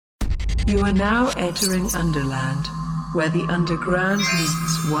You are now entering Underland, where the underground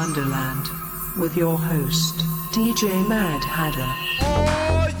meets Wonderland, with your host, DJ Mad Hatter.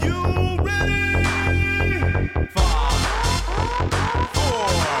 Are you ready? 5, 4,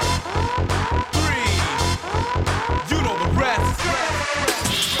 3, you know the rest.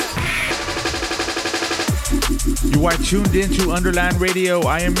 You are tuned into Underland Radio.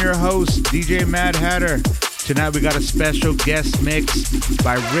 I am your host, DJ Mad Hatter. Tonight we got a special guest mix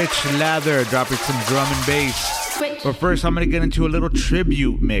by Rich Lather, dropping some drum and bass. But first I'm going to get into a little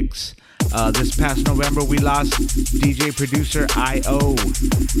tribute mix. This past November we lost DJ producer I.O.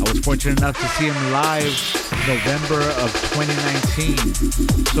 I was fortunate enough to see him live November of 2019.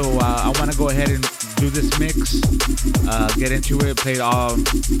 So I want to go ahead and do this mix, get into it, play all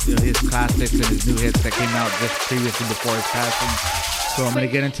his classics and his new hits that came out just previously before his passing. So I'm going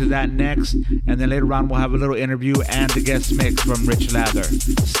to get into that next, and then later on we'll have a little interview and the guest mix from Rich Lather.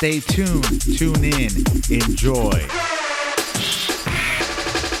 Stay tuned, tune in, enjoy.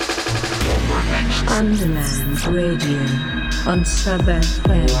 Underland Radio on Sub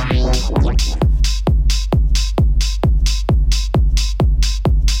FM.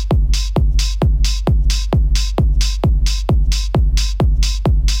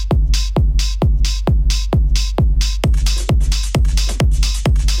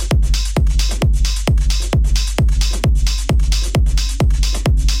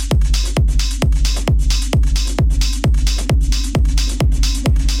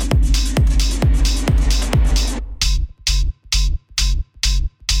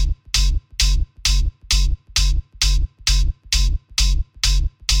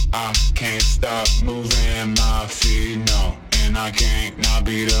 I can't stop moving my feet, no. And I can't not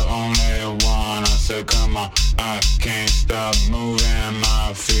be the only one. I said, come on. I can't stop moving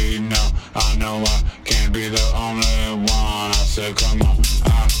my feet, no. I know I can't be the only one. I said, come on.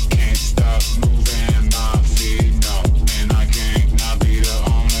 I can't stop moving my feet, no. And I can't not be the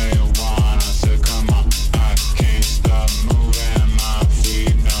only one. I said, come on. I can't stop moving my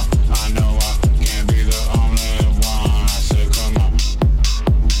feet, no. I know I can't be the only one. I said, come on.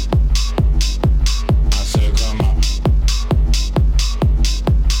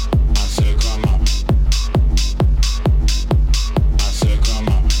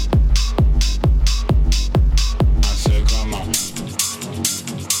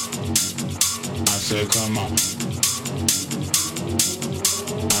 Come on. I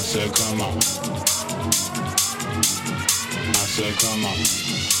said, come on. I said, come on.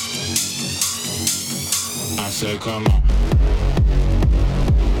 I said, come on.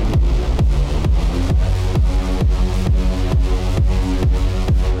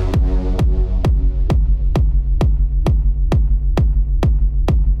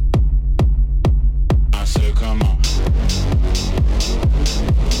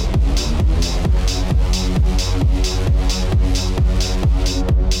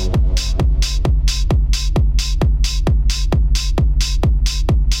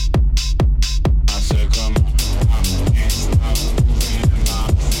 Stop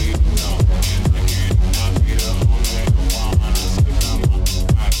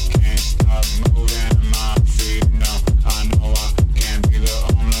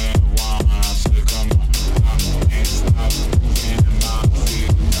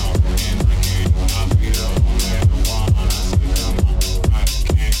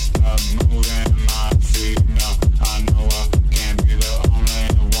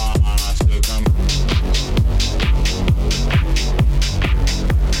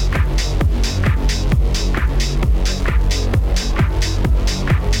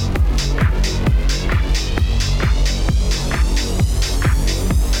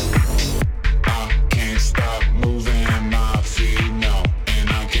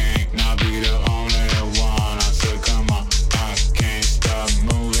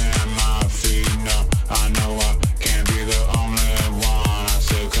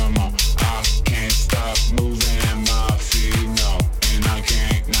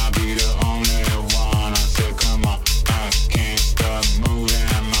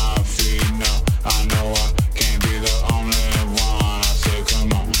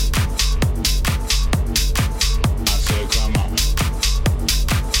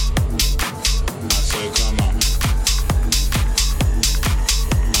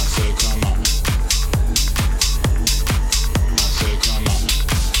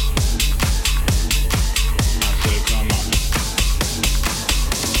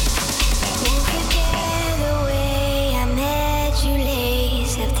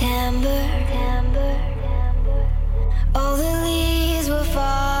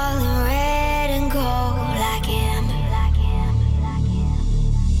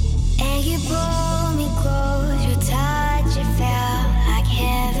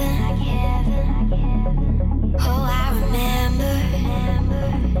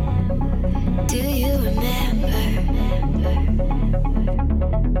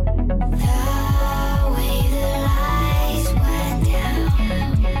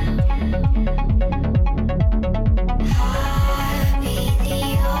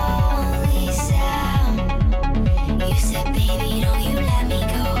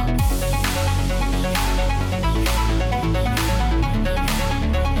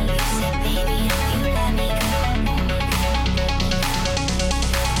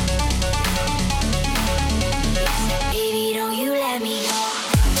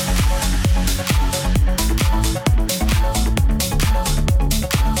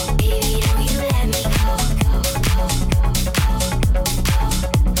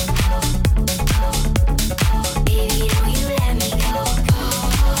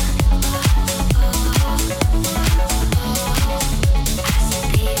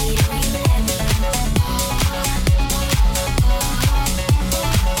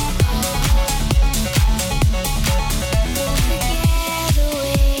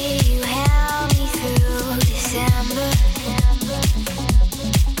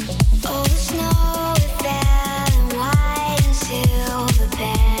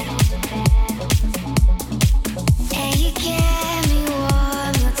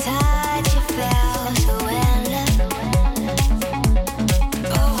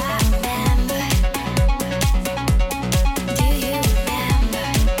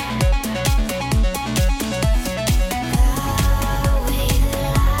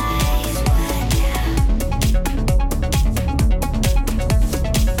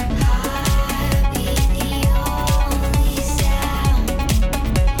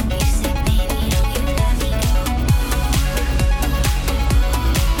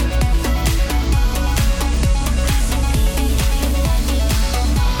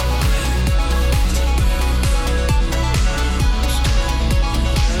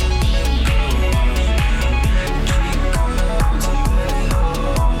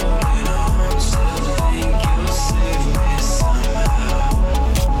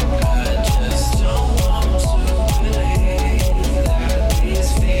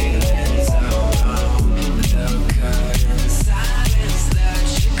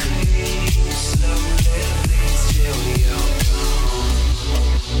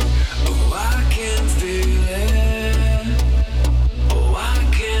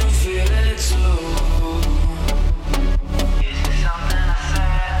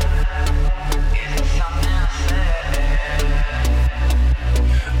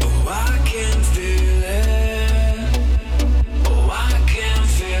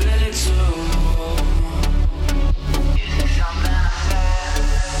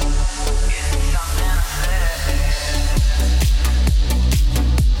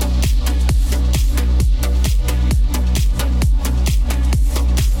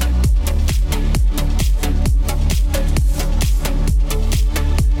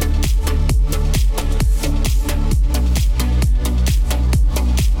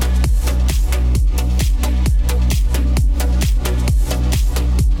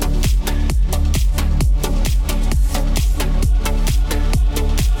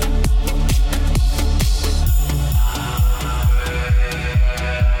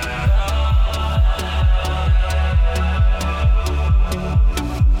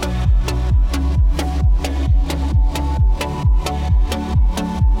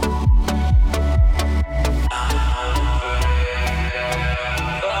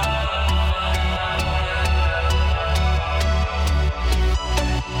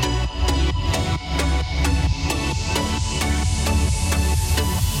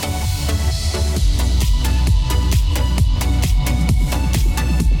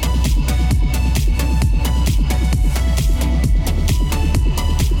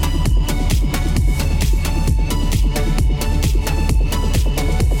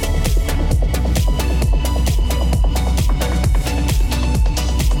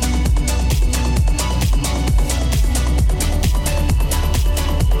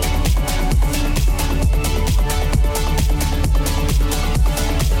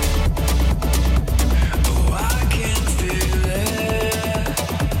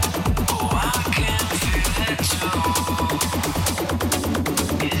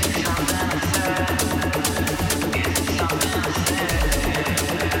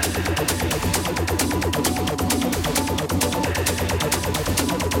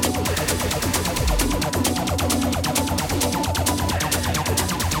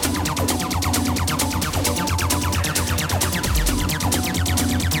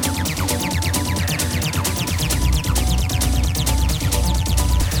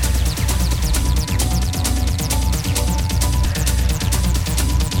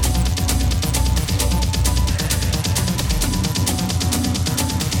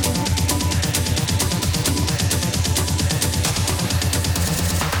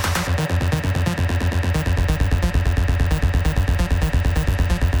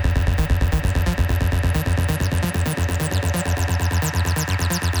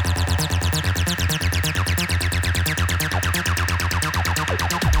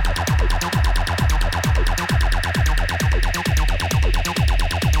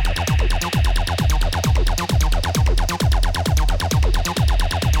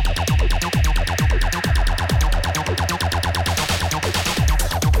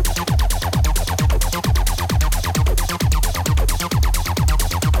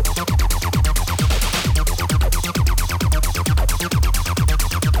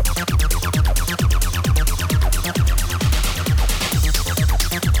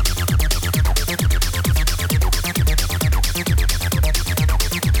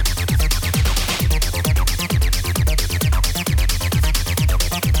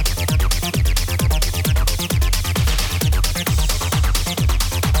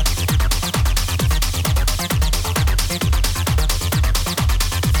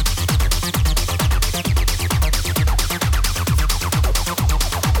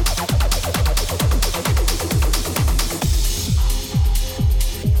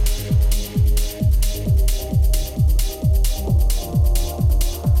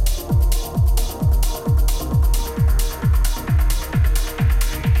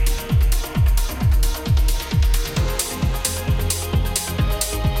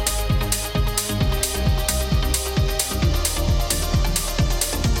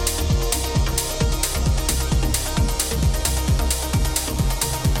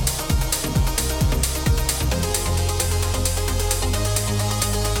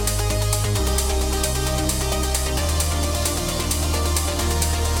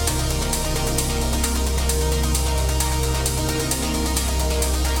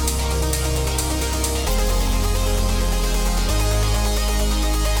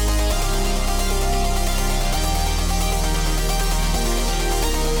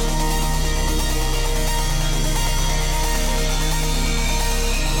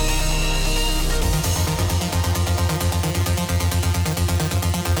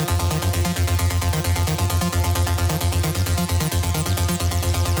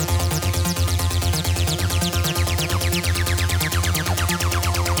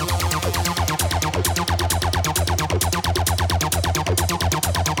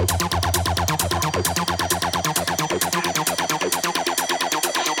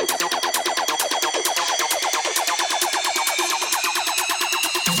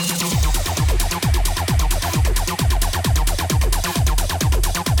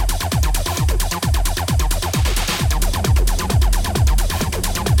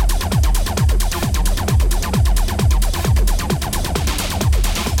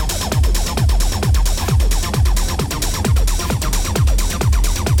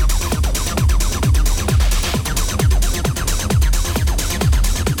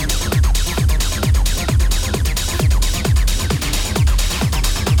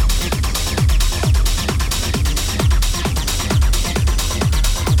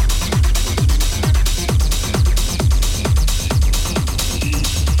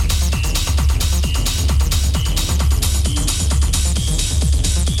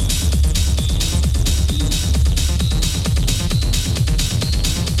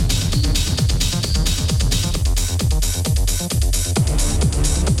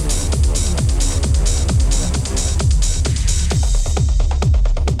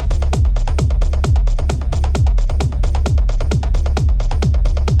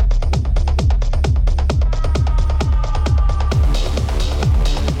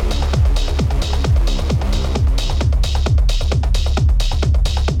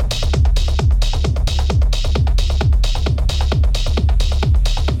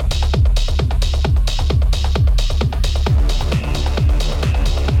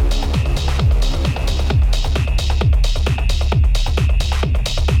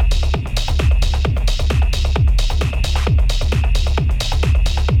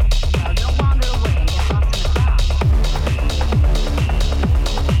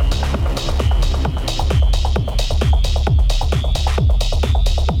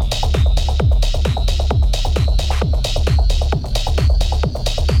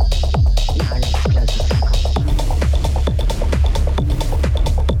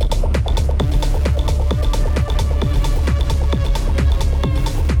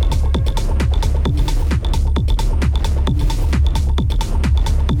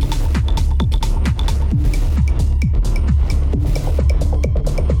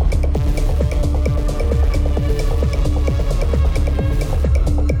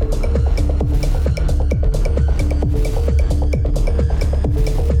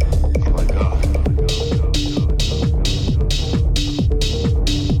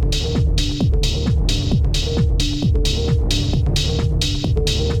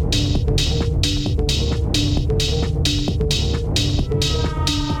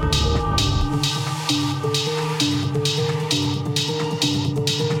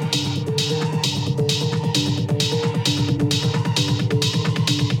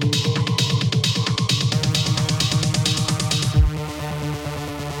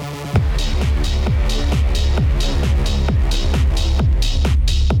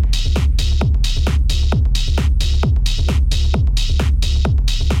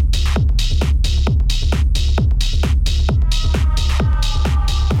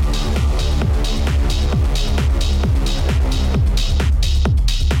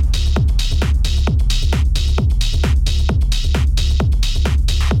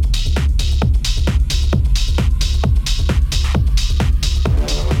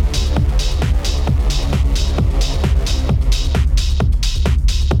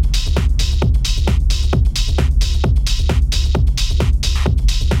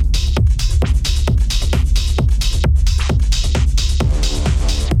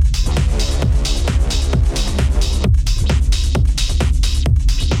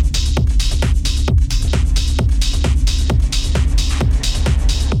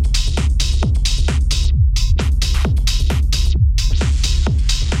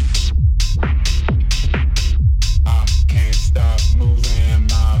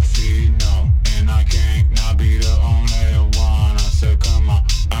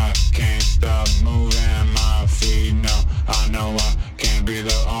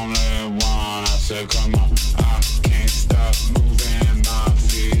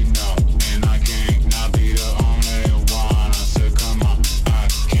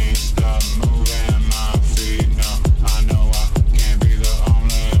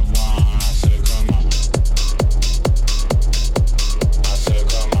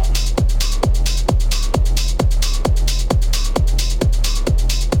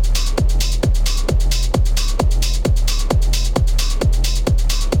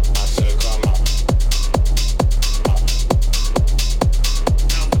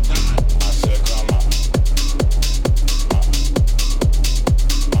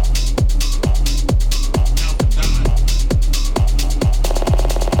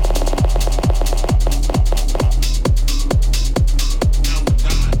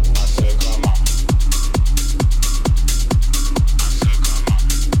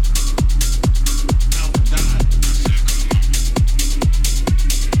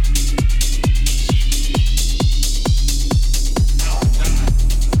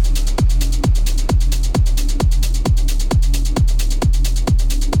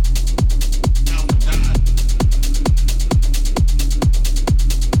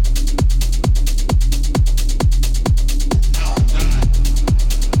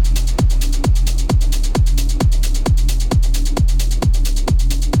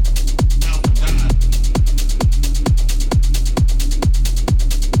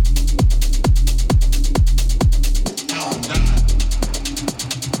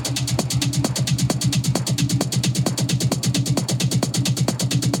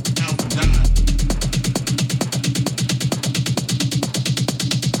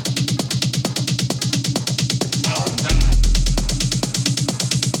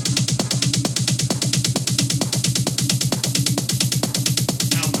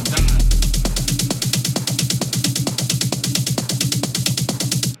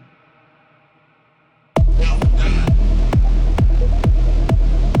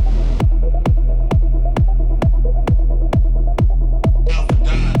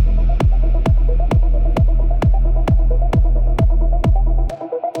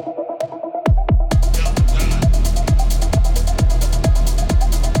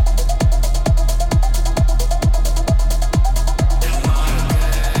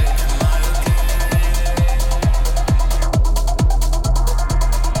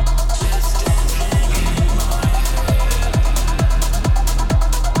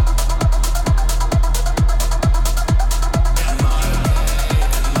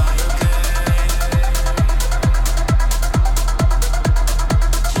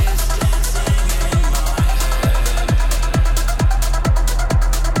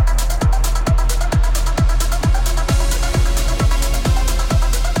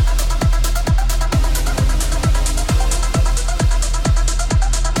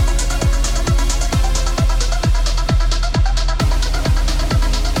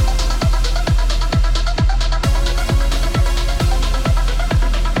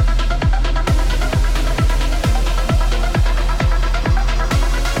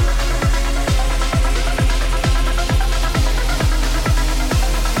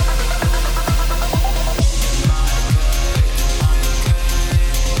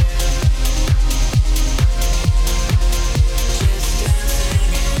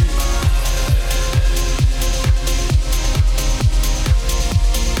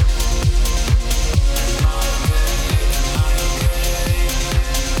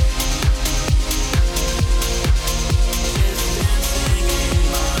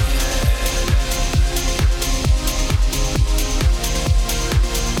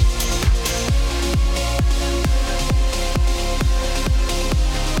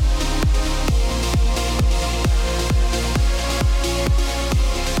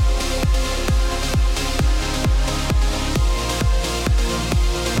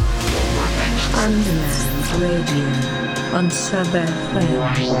Radio on Sub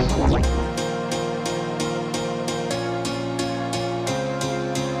FM.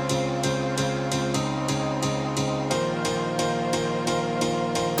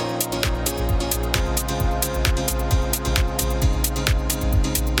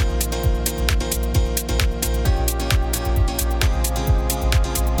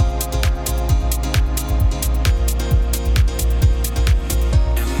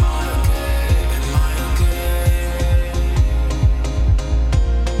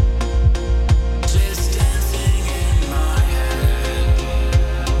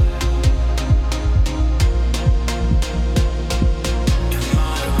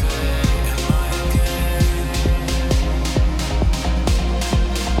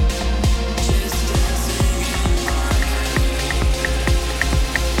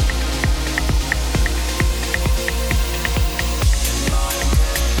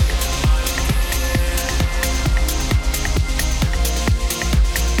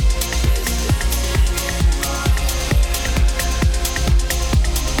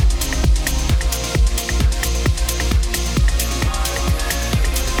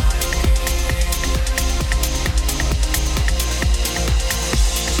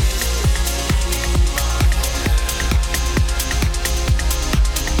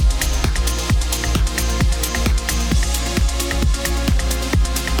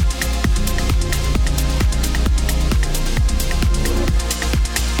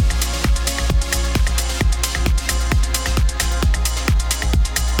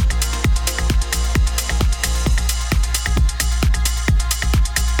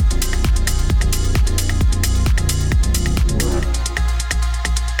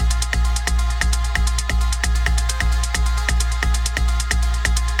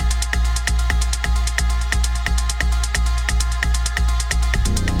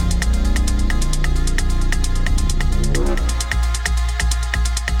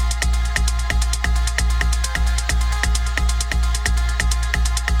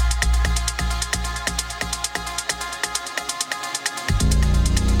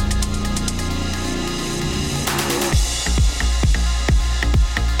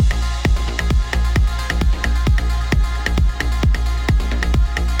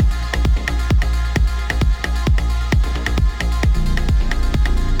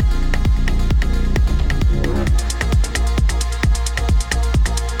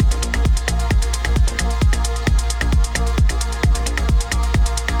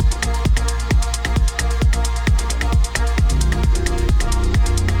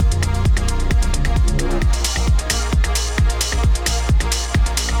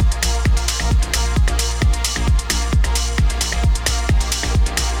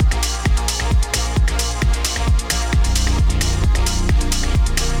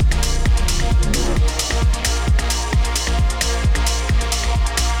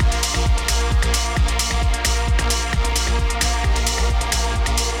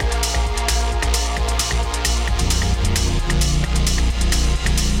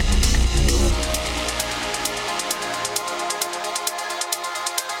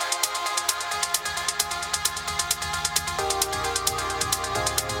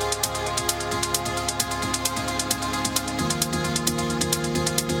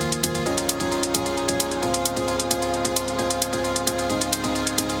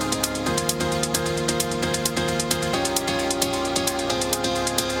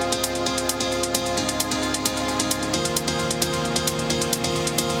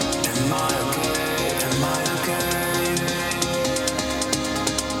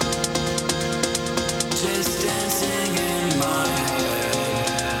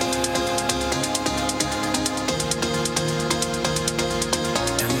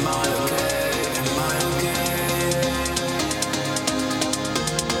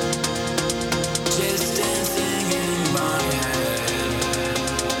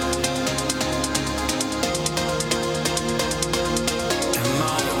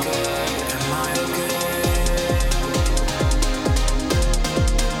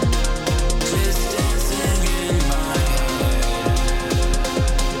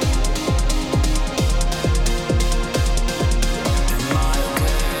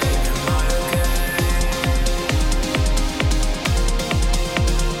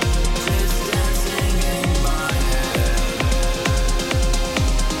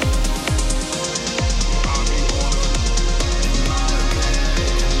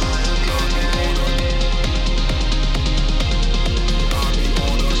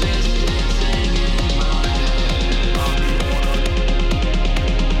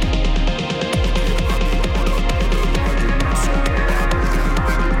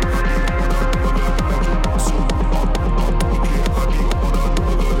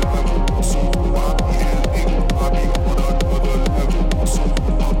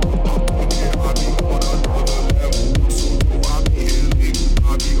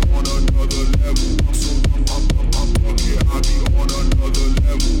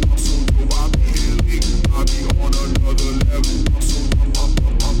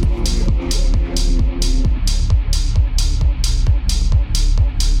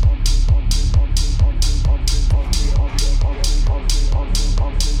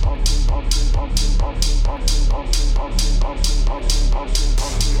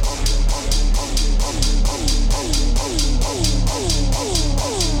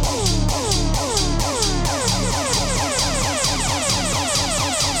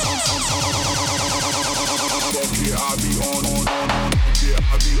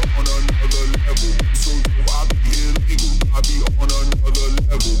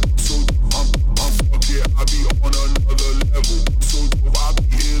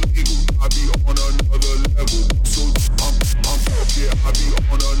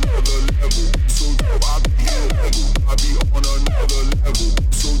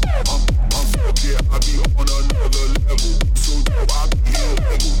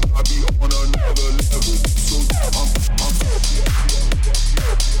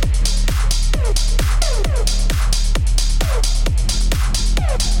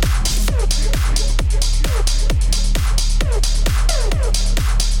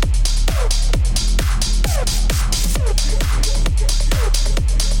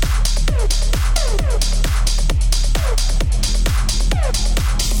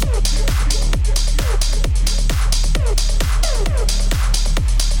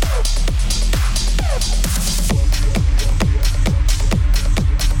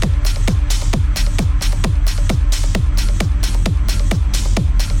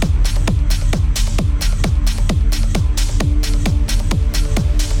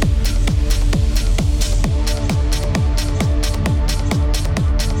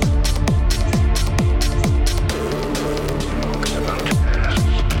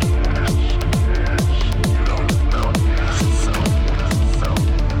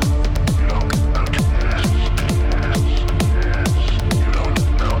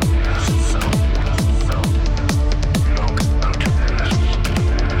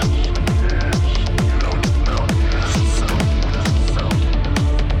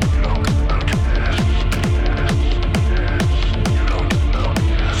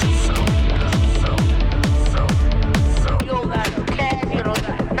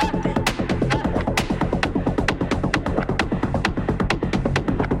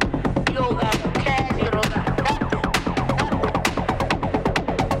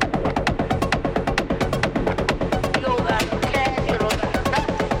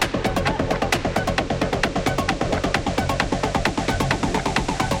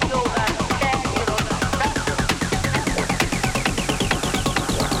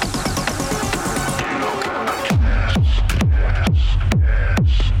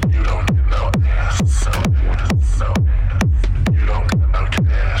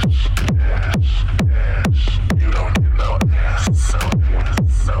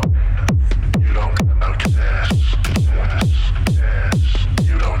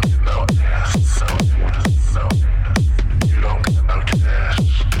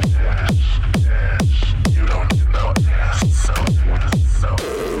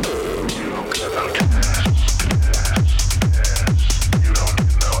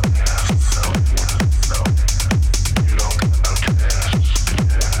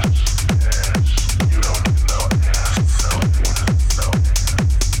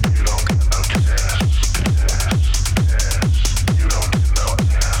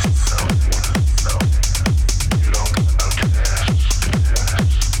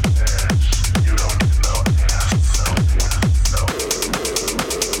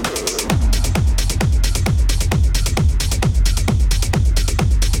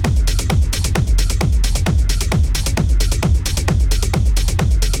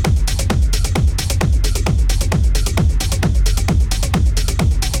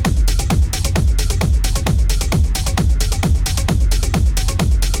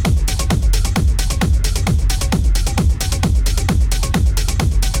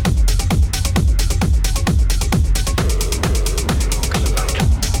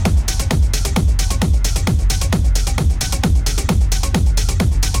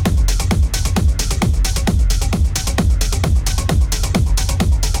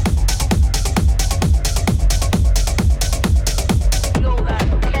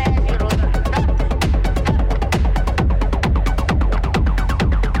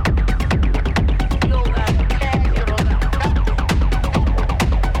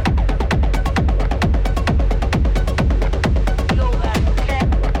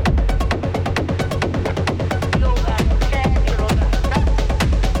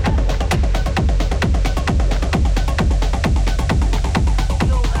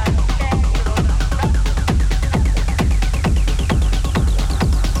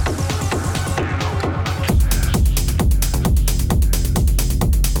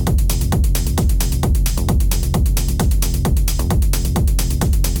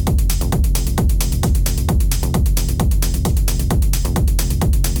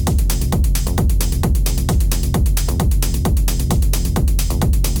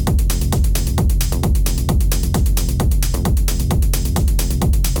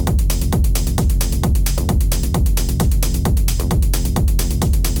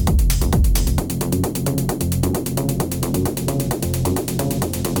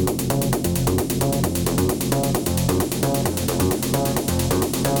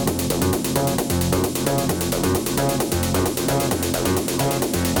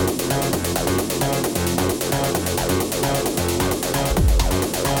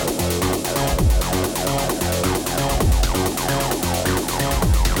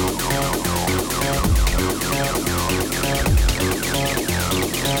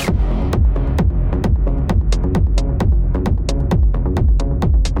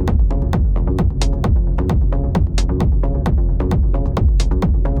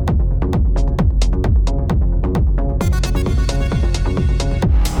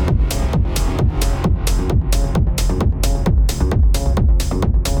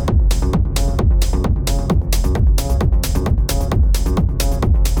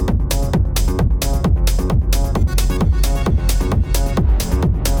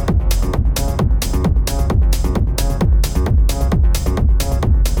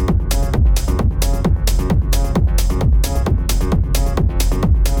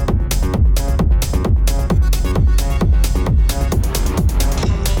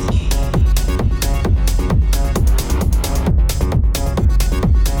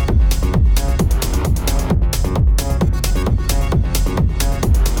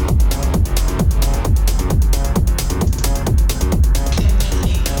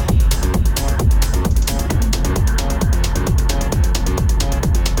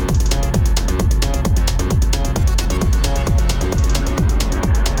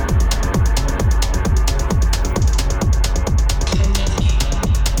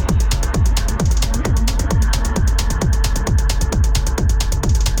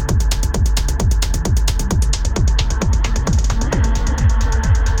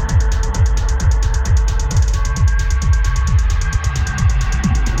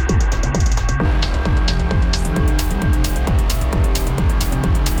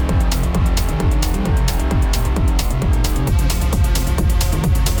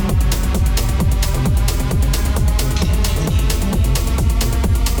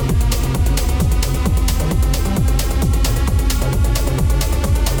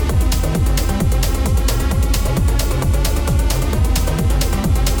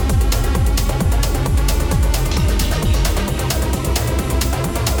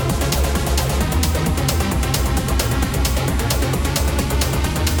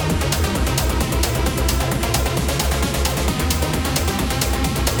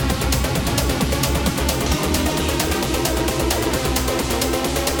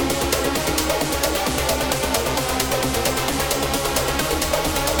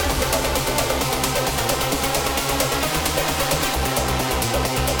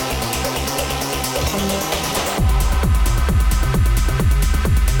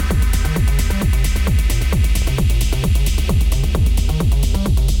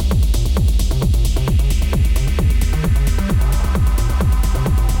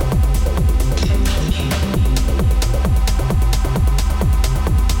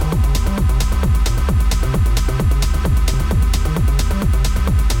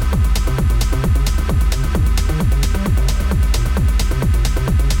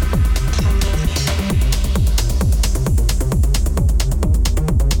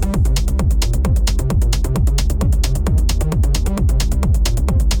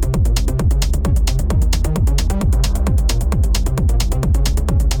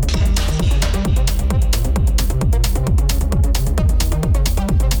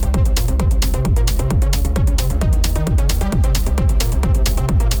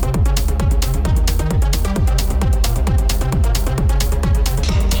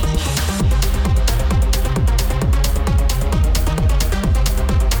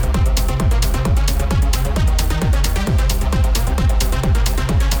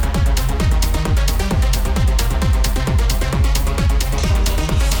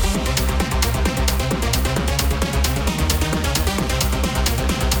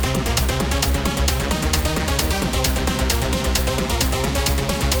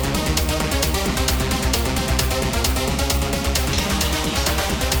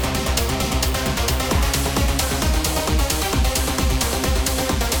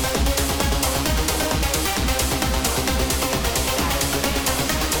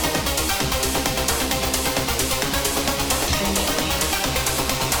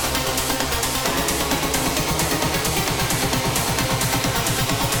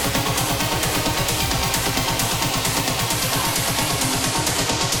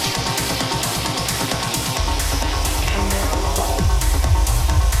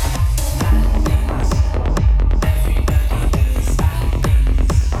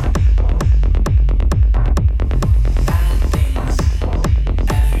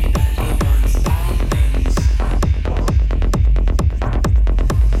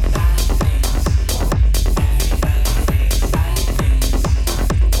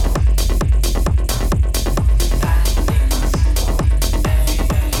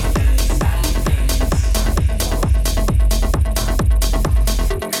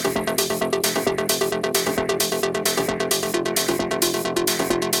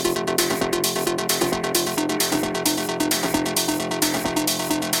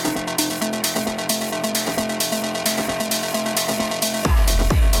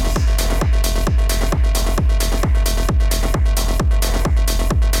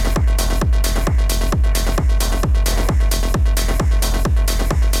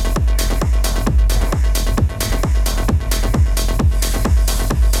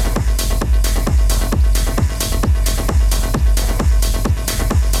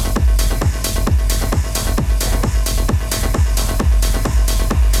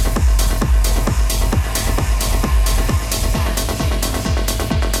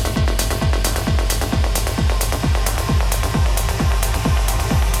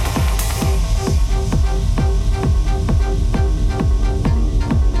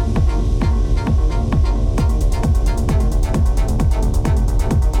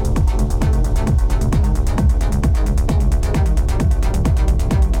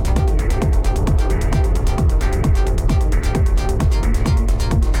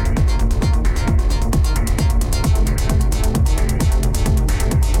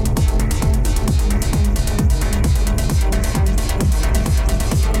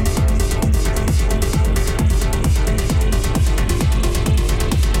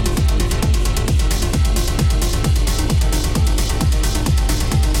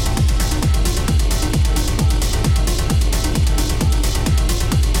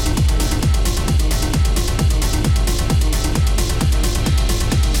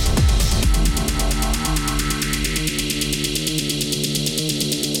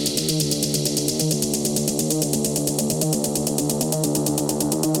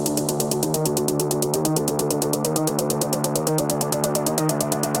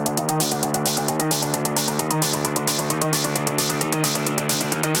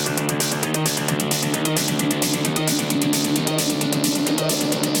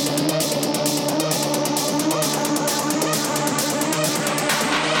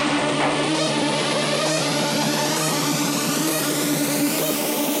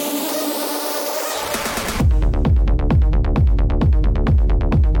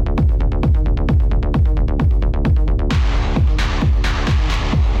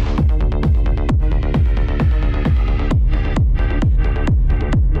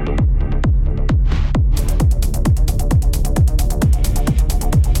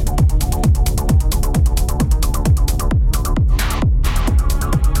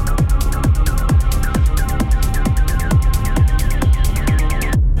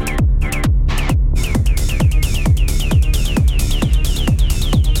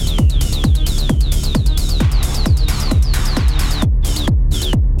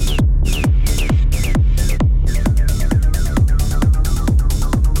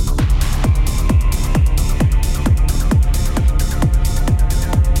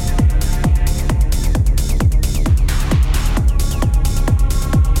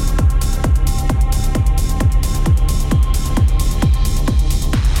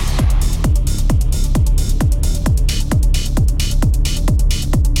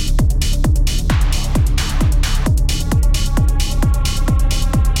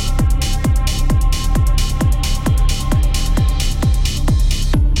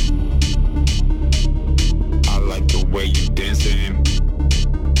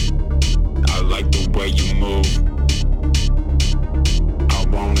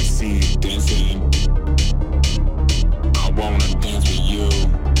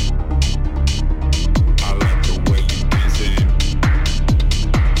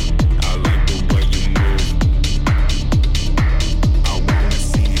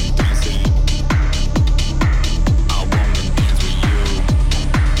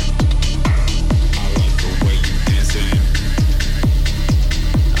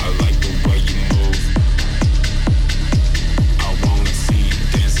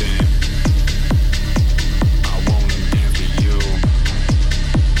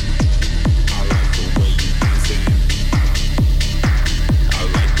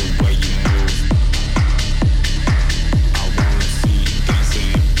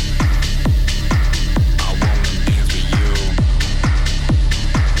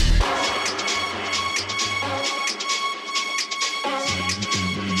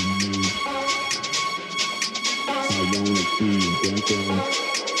 dancing.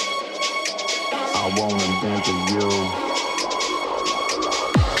 I wanna dance with you.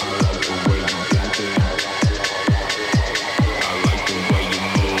 I like the way you dancing. I like the way you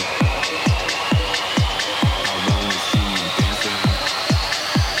move. I wanna see you dancing.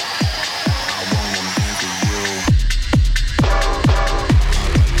 I wanna dance with you. I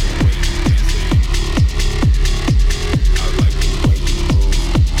like the way you dancing. I like the way you move.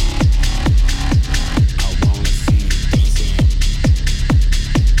 I wanna see you dancing.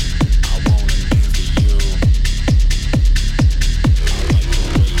 I wanna dance with you. I like the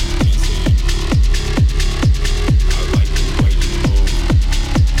way you dancing. I like the way you move.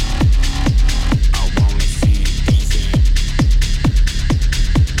 I wanna see you dancing.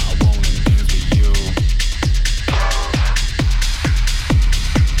 I wanna dance with you.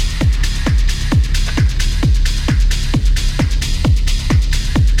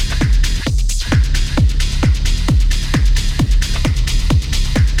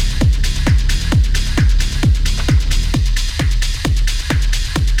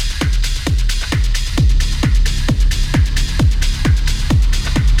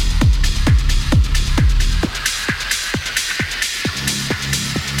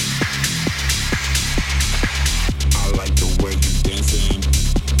 I like the way you dancing.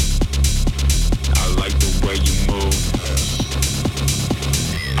 I like the way you move.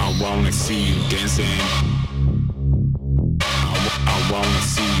 I wanna see you dancing. I wanna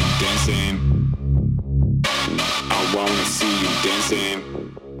see you dancing. I wanna see you dancing.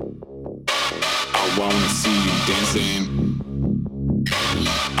 I wanna see you dancing.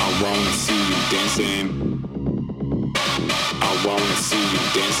 I wanna see you dancing. I wanna see you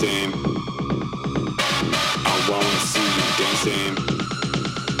dancing. I wanna see you dancing.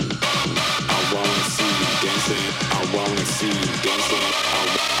 I wanna see you dancing. I wanna see you dancing.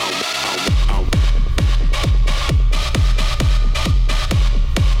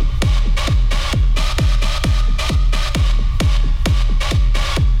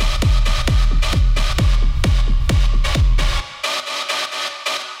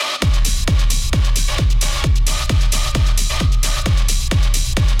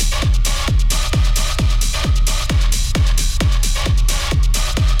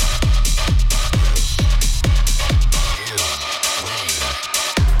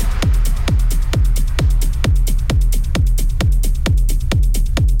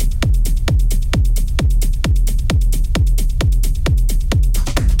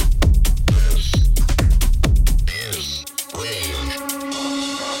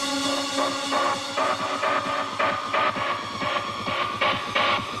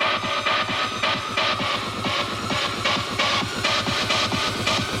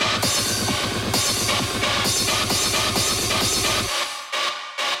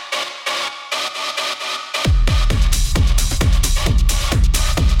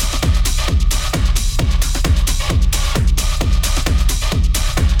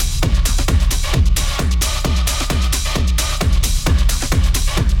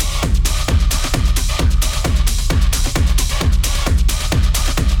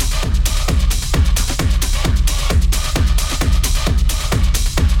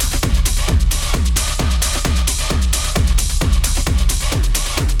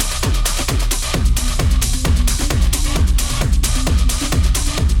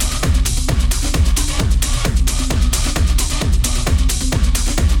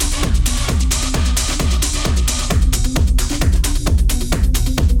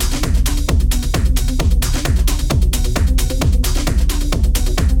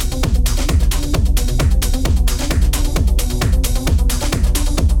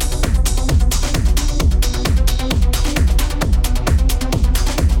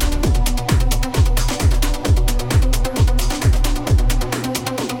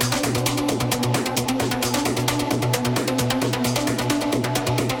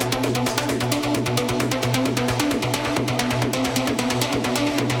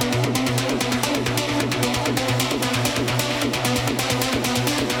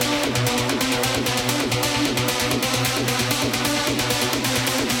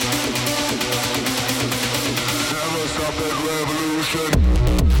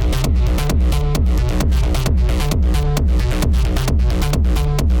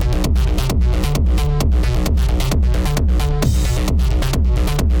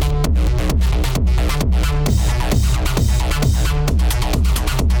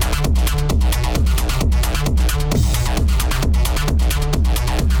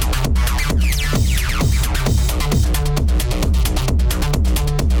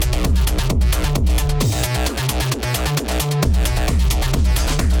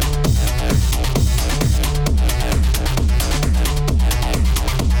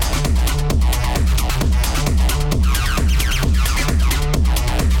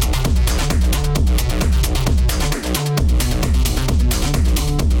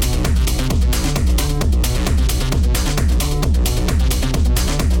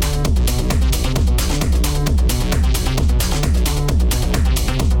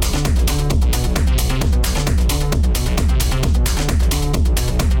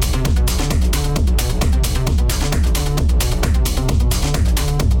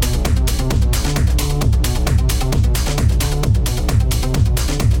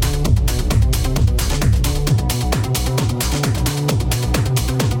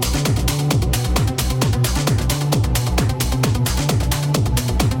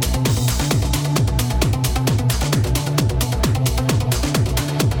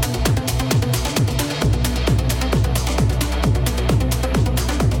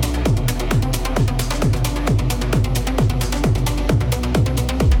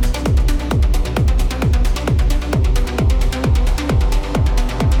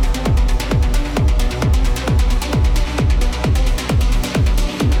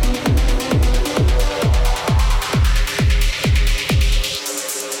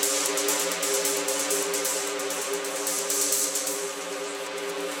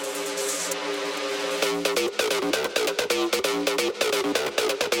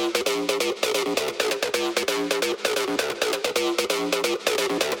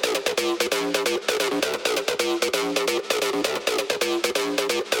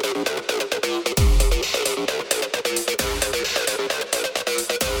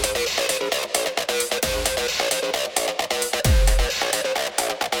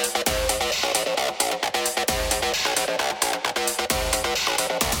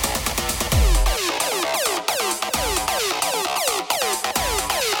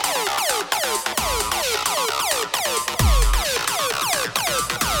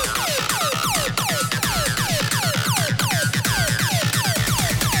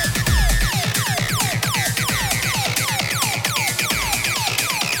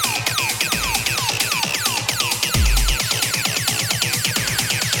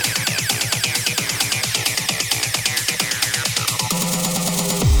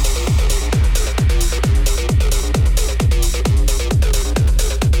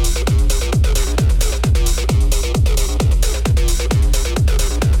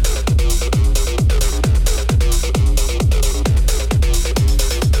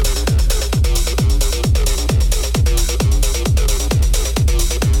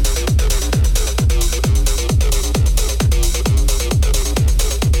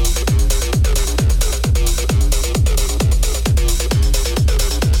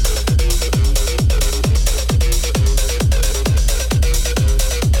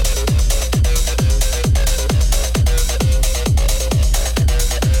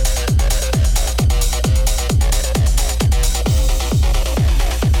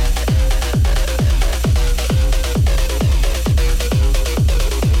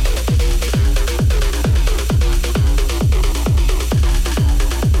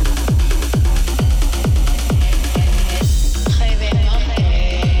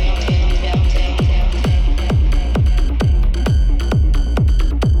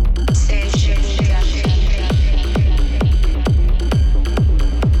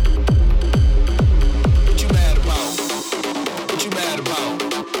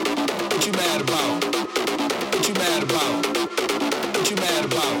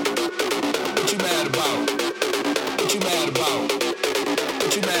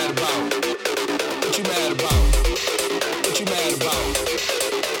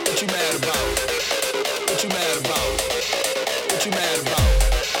 What you mad about? What you mad about?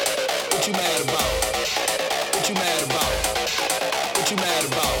 What you mad about? What you mad about? What you mad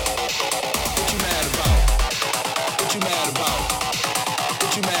about? What you mad about? What you mad about?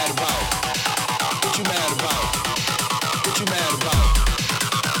 What you mad about? What you mad about? What you mad about? What you mad about?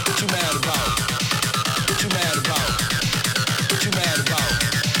 What you mad about? What you mad about? What you mad about? What you mad about?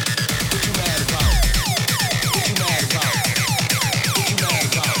 What you mad about? What you mad about?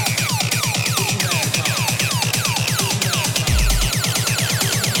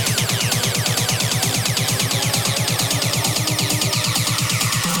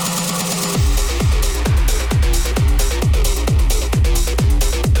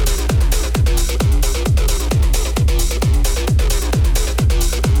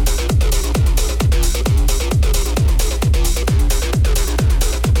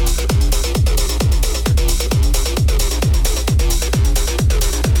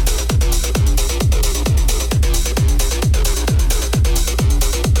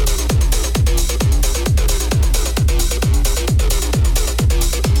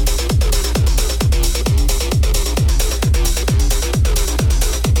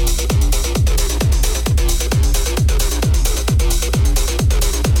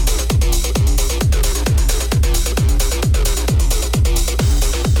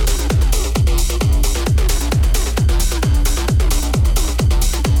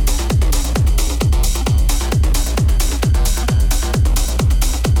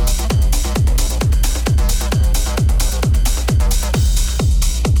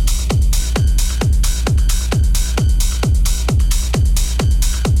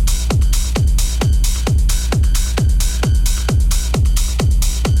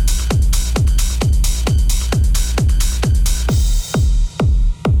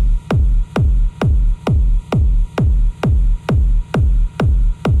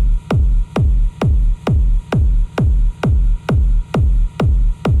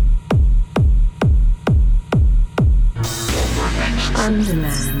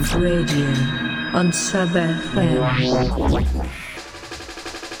 Underland Radio on Sub FM.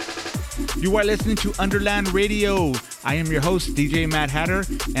 You are listening to Underland Radio. I am your host, DJ Mad Hatter,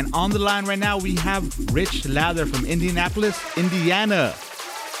 and on the line right now we have Rich Lather from Indianapolis, Indiana.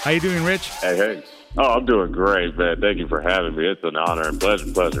 How you doing, Rich? Hey. Oh, I'm doing great, man. Thank you for having me. It's an honor and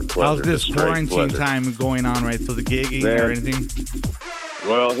pleasure. How's this Straight quarantine pleasure. time going on, right? So the gigging Man. or anything?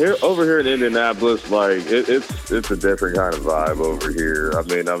 Well, over here in Indianapolis, like it's a different kind of vibe over here. I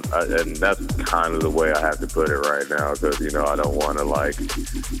mean, and that's kind of the way I have to put it right now, because I don't want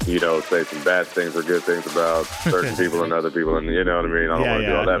to say some bad things or good things about certain people and other people, and you know what I mean. I don't want to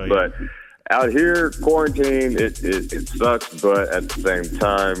do all that, but. Out here, quarantine, it sucks, but at the same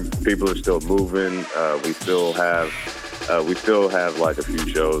time, people are still moving. We still have like a few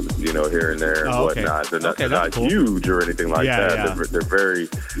shows, here and there and whatnot. They're not cool. Huge or anything like that. Yeah. They're very,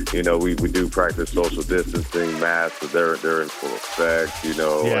 we do practice social distancing, masks. They're in full effect,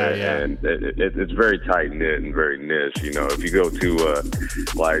 and it's very tight knit and very niche. If you go to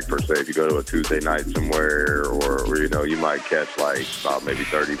like per se, if you go to a Tuesday night somewhere, or you might catch like about maybe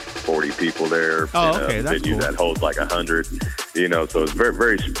 30, 40 people there. That's venue cool. that holds like 100. So it's very,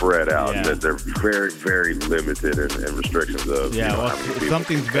 very spread out. Yeah. They're very, very limited in restrictions of how many people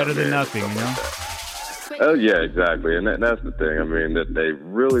something's can better come than in, nothing, Oh yeah, exactly, and that's the thing. I mean, that they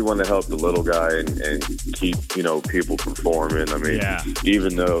really want to help the little guy and keep people performing. I mean,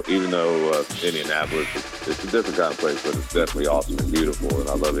 even though Indianapolis, it's a different kind of place, but it's definitely awesome and beautiful, and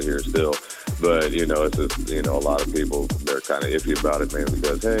I love it here still. But it's just a lot of people, they're kind of iffy about it, man,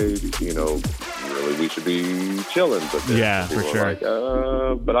 because hey, really we should be chilling, but then for people sure.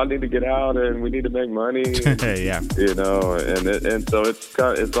 are like, but I need to get out and we need to make money. And so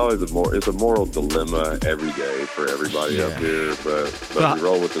it's always a moral dilemma every day for everybody up here, but we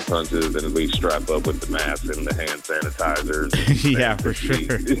roll with the punches and at least strap up with the masks and the hand sanitizers. For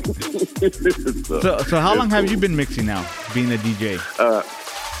sure. So how long have you been mixing now, being a DJ?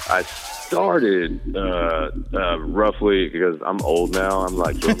 I started roughly, because I'm old now, I'm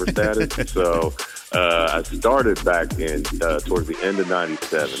like silver status, so I started back in towards the end of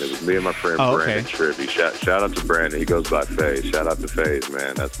 '97. It was me and my friend Brandon Trivy. Shout out to Brandon. He goes by FaZe. Shout out to FaZe,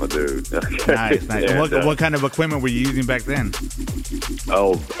 man. That's my dude. Nice. And, what kind of equipment were you using back then?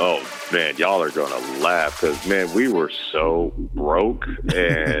 Oh man, y'all are gonna laugh, because man, we were so broke,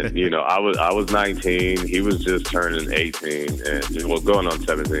 and I was 19. He was just turning 18, and going on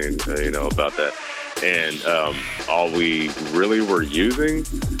 17. About that. And all we really were using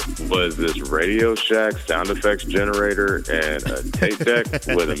was this Radio Shack sound effects generator and a tape deck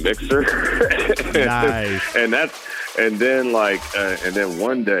with a mixer. Nice. And And then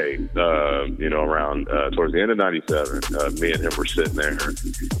one day, around towards the end of '97, me and him were sitting there,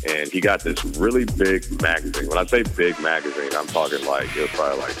 and he got this really big magazine. When I say big magazine, I'm talking like it was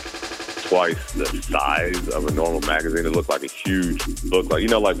probably like twice the size of a normal magazine. It looked like a huge book, like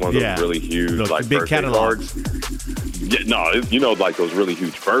like one of those really huge like big birthday catalogs. cards. Yeah, no, like those really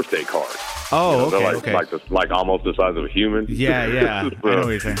huge birthday cards. Oh, okay. Like almost the size of a human. Yeah. So, I know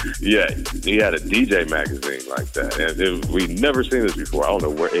what you're saying. Yeah, he had a DJ magazine like that, and we'd never seen this before. I don't know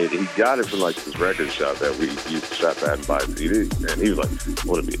where he got it from, like this record shop that we used to shop at and buy CDs. And he was like, "I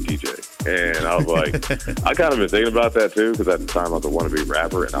want to be a DJ," and I was like, I kind of been thinking about that too, because at the time I was a wannabe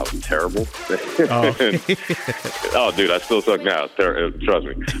rapper and I was terrible. Oh, dude, I still suck now. Trust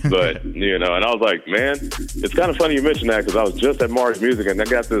me. But and I was like, man, it's kind of funny you mentioned that, because I was just at Mars Music and I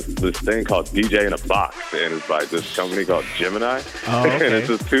got this thing called DJ in a Box, and it's by this company called Gemini. Oh, okay. And it's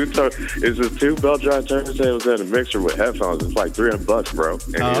just two belt drive turntables and a mixer with headphones. It's like $300, bro.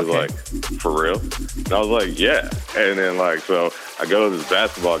 And he was like, for real? And I was like, yeah. And then so I go to this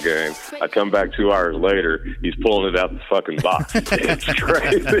basketball game. I come back 2 hours later. He's pulling it out the fucking box. It's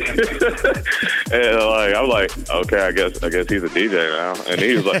crazy. And I'm like, okay, I guess he's a DJ now. And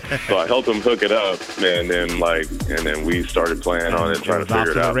he was like, so I helped him hook it up, and then we started playing on it, trying to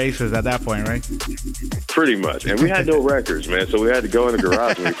figure it out. Races at that point, right? Pretty much. And we had no records, man. So we had to go in the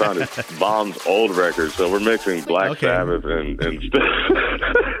garage and we found his mom's old records. So we're mixing Black Sabbath and stuff.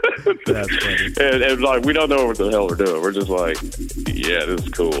 That's funny. And we don't know what the hell we're doing. We're just like, yeah, this is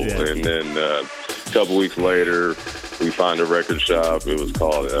cool. Yeah. And then a couple weeks later, we find a record shop. It was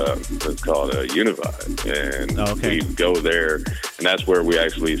called Univibe, and we go there, and that's where we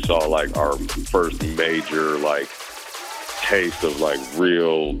actually saw like our first major taste of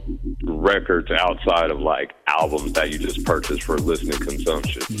real records outside of albums that you just purchase for listening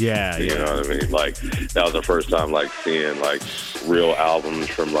consumption. Yeah, you know what I mean? That was the first time seeing real albums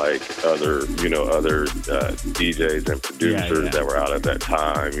from other DJs and producers that were out at that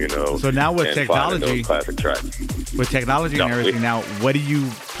time. So now with technology, those classic tracks. With technology and everything, now what do you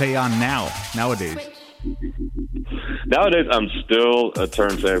play on nowadays? Nowadays, I'm still a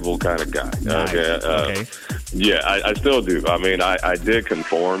turntable kind of guy. Nice. Okay. Yeah, I still do. I mean, I did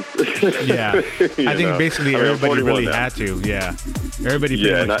conform. Yeah. I think basically everybody really had to. Yeah. Everybody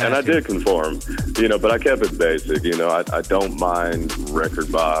and I did conform, but I kept it basic. I don't mind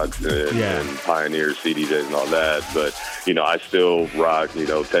Record Box and Pioneer CDJs and all that, but, I still rock,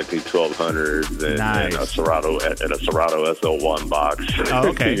 Technics 1200s and a Serato SL1 box. Oh,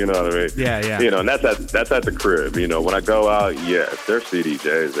 okay. You know what I mean? Yeah. And that's at the crib. When I go out, if they're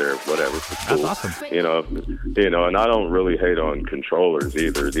CDJs, they're whatever. It's cool. That's awesome. And I don't really hate on controllers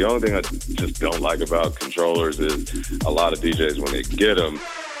either. The only thing I just don't like about controllers is a lot of DJs, when they get them,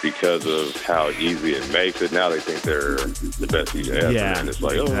 because of how easy it makes it, now they think they're the best DJ ever. Yeah, and it's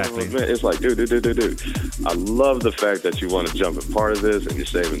like, exactly. Man, it's like, dude. I love the fact that you want to jump in part of this and you're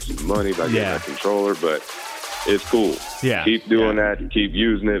saving some money by getting that controller, but it's cool. Yeah. Keep doing that, keep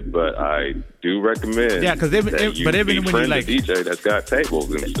using it, but I do recommend because even when you a DJ that's got tables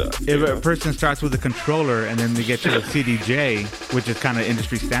and stuff. If a person starts with a controller and then they get to a CDJ, which is kind of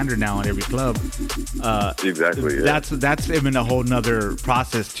industry standard now in every club, exactly. Yeah. That's even a whole nother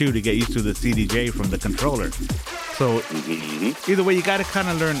process too to get used to the CDJ from the controller. So either way, you got to kind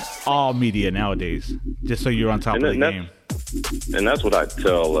of learn all media nowadays, just so you're on top of the game. And that's what I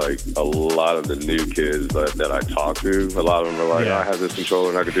tell a lot of the new kids that I talk to. A lot of them are like, I have this controller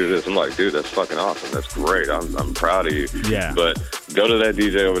and I can do this. I'm like, dude, that's fucking awesome. That's great. I'm proud of you. Yeah. But go to that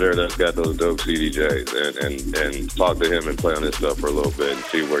DJ over there that's got those dope CDJs and talk to him and play on his stuff for a little bit and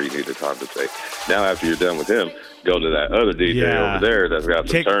see where you need to compensate. Now, after you're done with him, go to that other DJ over there that's got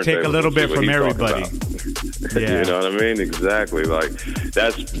some turntables. Take a little bit from everybody. You know what I mean? Exactly.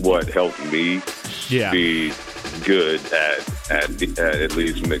 That's what helped me be good at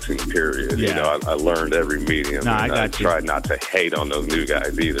least mixing, period. I learned every medium, and I tried not to hate on those new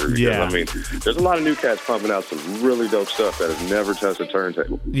guys either, because I mean, there's a lot of new cats pumping out some really dope stuff that has never touched a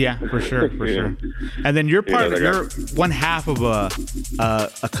turntable. Yeah, for sure. And then you're you're one half of a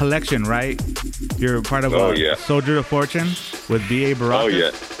collection, right? You're part of Soldier of Fortune with B.A.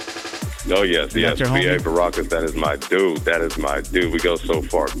 Baracus. Oh yes, B.A. Baracus, that is my dude. We go so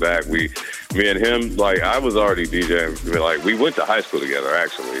far back. Me and him, I was already DJing. We went to high school together,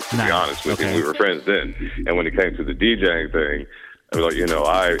 actually, to be honest with you. We were friends then. And when it came to the DJing thing, I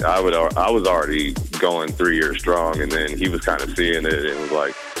was already going 3 years strong, and then he was kind of seeing it and was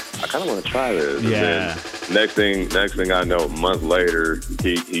like, I kind of want to try this. Yeah. And then next thing I know, a month later,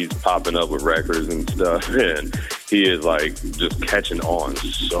 he's popping up with records and stuff, and he is like just catching on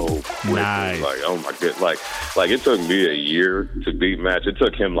so quickly. Nice. Like, oh my god, like it took me a year to beat Match. It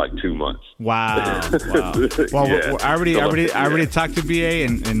took him like 2 months. Wow. Well, Yeah. I already talked to BA,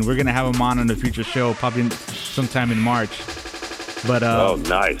 and we're gonna have him on a future show, probably sometime in March. But oh,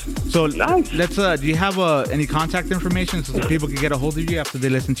 nice. So nice. let's. Do you have any contact information so that people can get a hold of you after they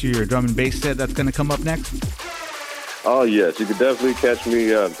listen to your drum and bass set that's gonna come up next? Oh yes, you can definitely catch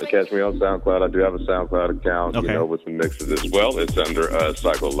me on SoundCloud. I do have a SoundCloud account, Okay. with some mixes as well. It's under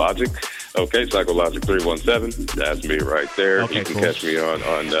Psychologic. Okay, Psychologic 317. That's me right there. Okay, you can cool. catch me on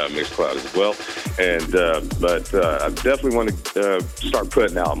Mixcloud as well. And but I definitely want to start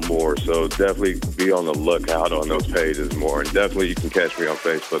putting out more. So definitely be on the lookout on those pages more. And definitely you can catch me on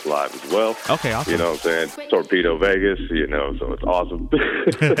Facebook Live as well. Okay, awesome. You know what I'm saying? Torpedo Vegas. So it's awesome.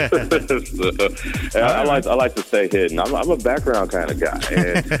 I like to stay hidden. I'm a background kind of guy,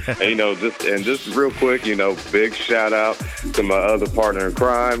 and just real quick, big shout out to my other partner in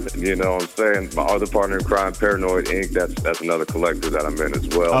crime. You know what I'm saying? My other partner in crime, Paranoid Inc. That's another collective that I'm in as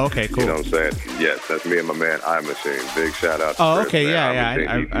well. Oh, okay, cool. You know what I'm saying? Yes, that's me and my man iMachine. Big shout out to Oh, Chris, okay,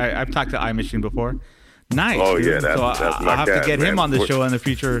 man. yeah. I've talked to iMachine before. Nice. Oh, dude. yeah, that's I'll my have guy, to get him man. on the show in the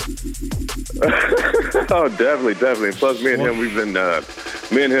future. Oh, definitely. And plus, me and him,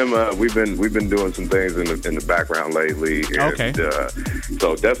 we've been doing some things in the background lately. And, Okay.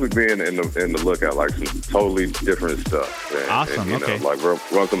 So definitely being in the lookout, like some totally different stuff. And, Awesome, okay. Like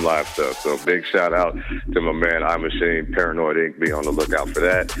run some live stuff. So big shout out to my man iMachine, Paranoid Inc. Be on the lookout for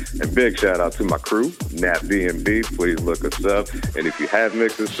that. And big shout out to my crew, Nat B&B. Please look us up. And if you have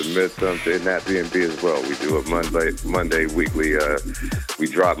mixes, submit some to Nat B&B as well. We do it Monday weekly. We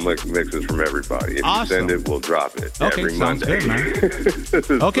drop mixes from everybody. If Awesome. you send it, we'll drop it Okay, every sounds Monday. good,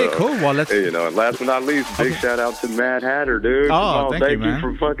 man. Okay, So, cool. Well, let's. and last but not least, big shout out to Mad Hatter, dude. Oh, Come on, thank you, man.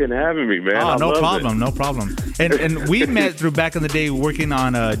 for fucking having me, man. Oh, I no love problem, it. no problem. And we met through back in the day working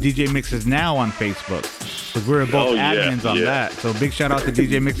on DJ Mixes Now on Facebook. Because we were both Oh, yeah, admins on yeah. that. So big shout out to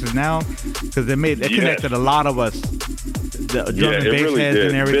DJ Mixes Now because it Yes. connected a lot of us, the drum and it bass really heads did.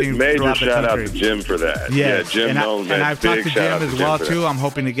 and everything Major throughout the shout out country. to Jim for that. Yes, Yeah, Jim Nolan, man. and I've talked Big to shout out Jim as well for too. that. I'm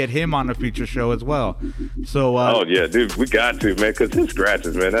hoping to get him on a future show as well. So Oh yeah, dude, we got to, man, because his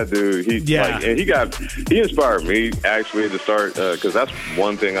scratches, man. That dude, he inspired me actually to start because that's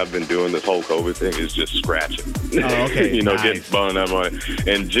one thing I've been doing this whole COVID thing is just scratching. Oh, okay, nice. Getting spun up on it.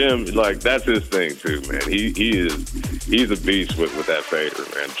 And Jim, that's his thing too, man. He's a beast with that fader,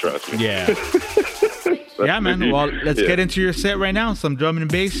 man. Trust me. yeah. Yeah, man. Well, let's Yeah. get into your set right now. Some drum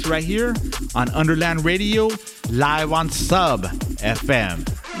and bass right here on Underland Radio, live on Sub FM.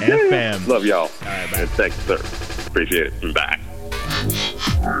 FM. Love y'all. All right, bye. And thanks, sir. Appreciate it. Bye.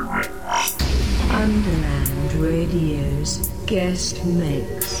 Underland Radio's guest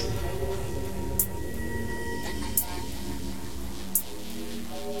mix.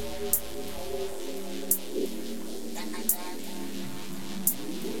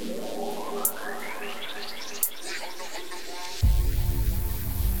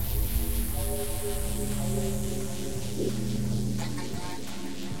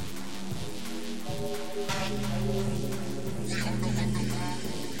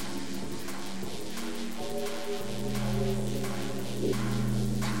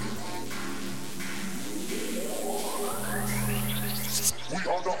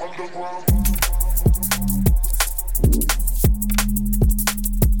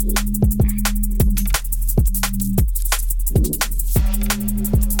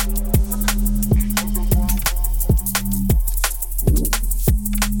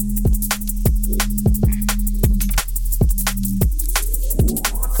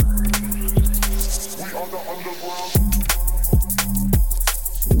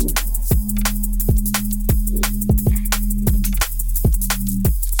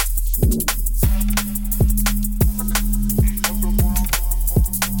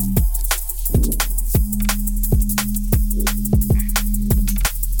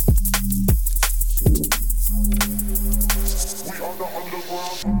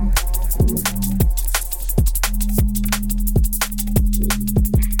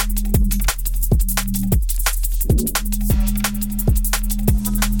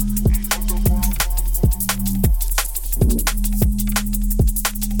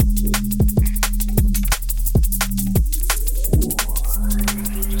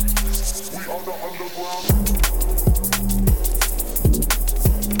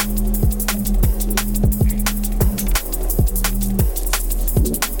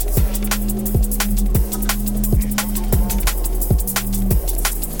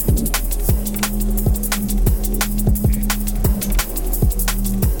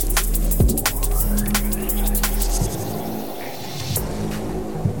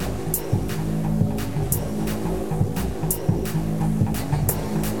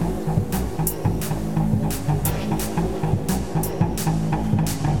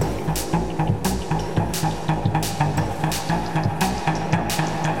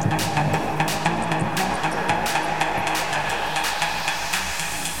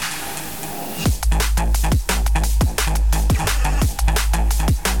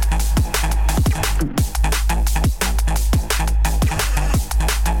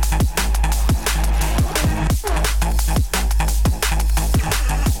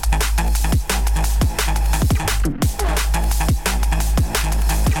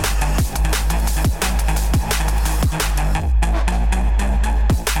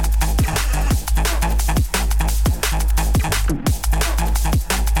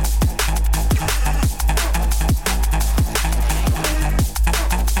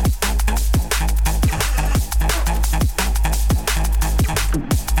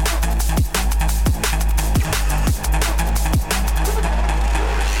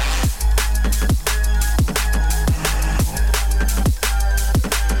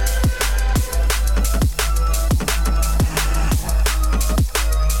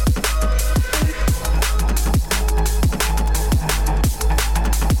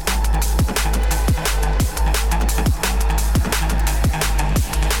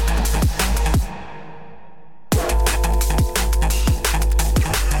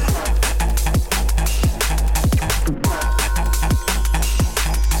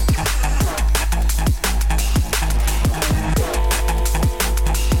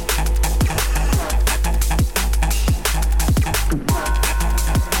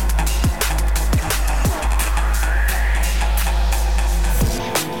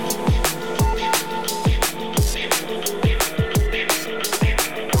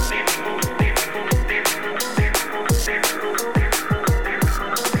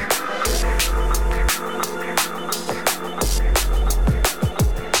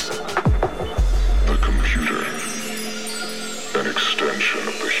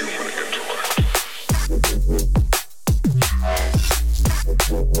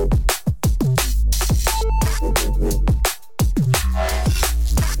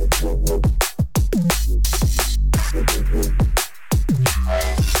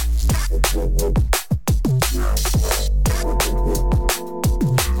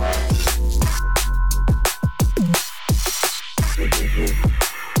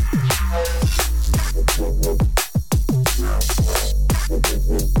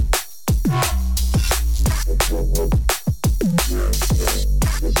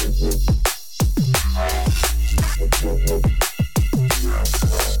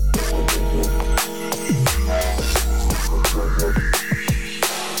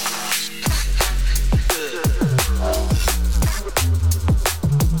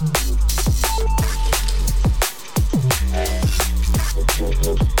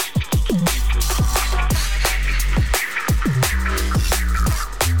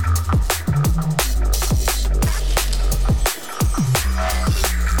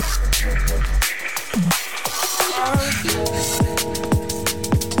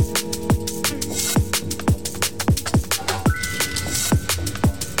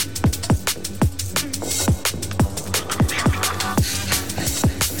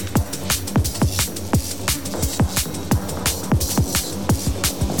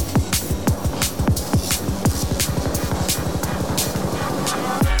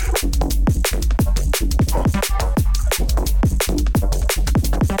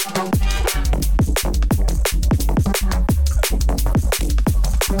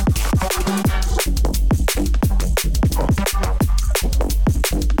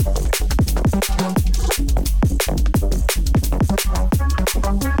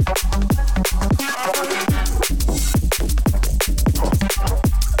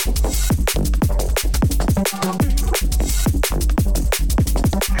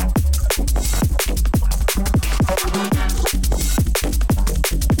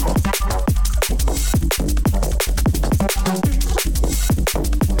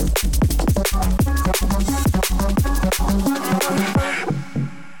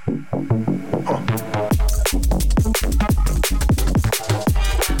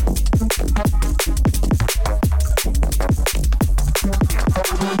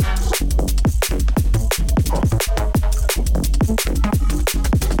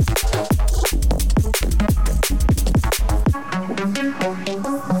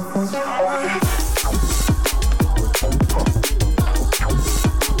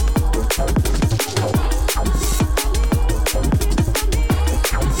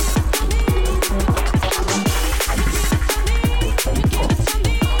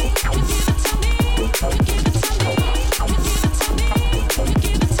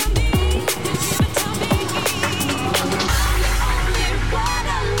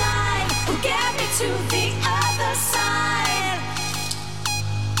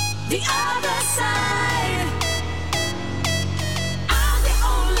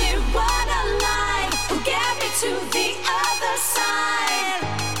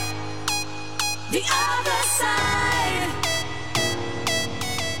 the other side.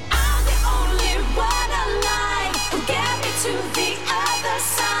 I'm the only one alive who get me to the other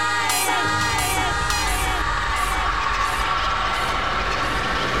side.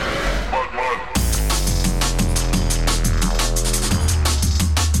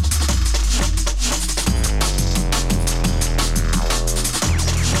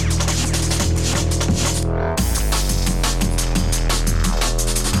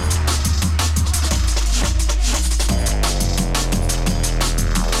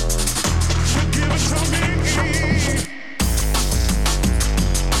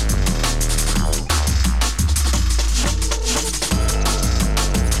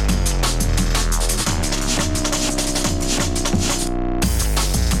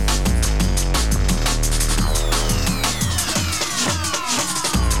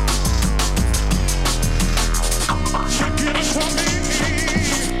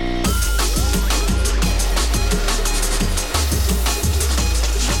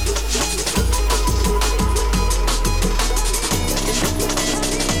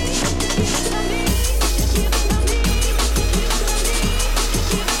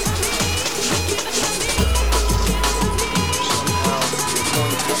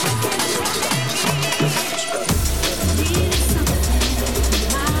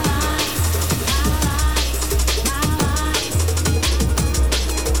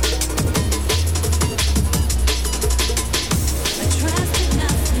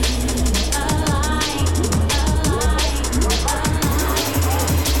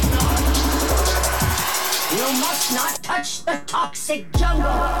 Toxic jungle.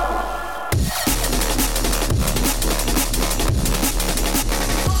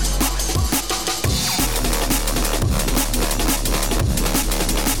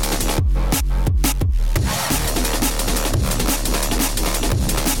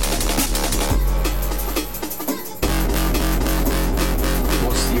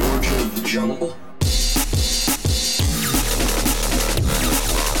 What's the origin of the jungle?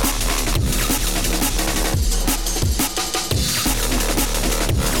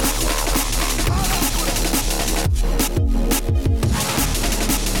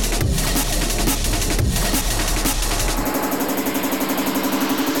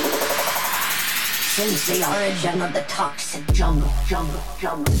 Since the origin of the toxic jungle.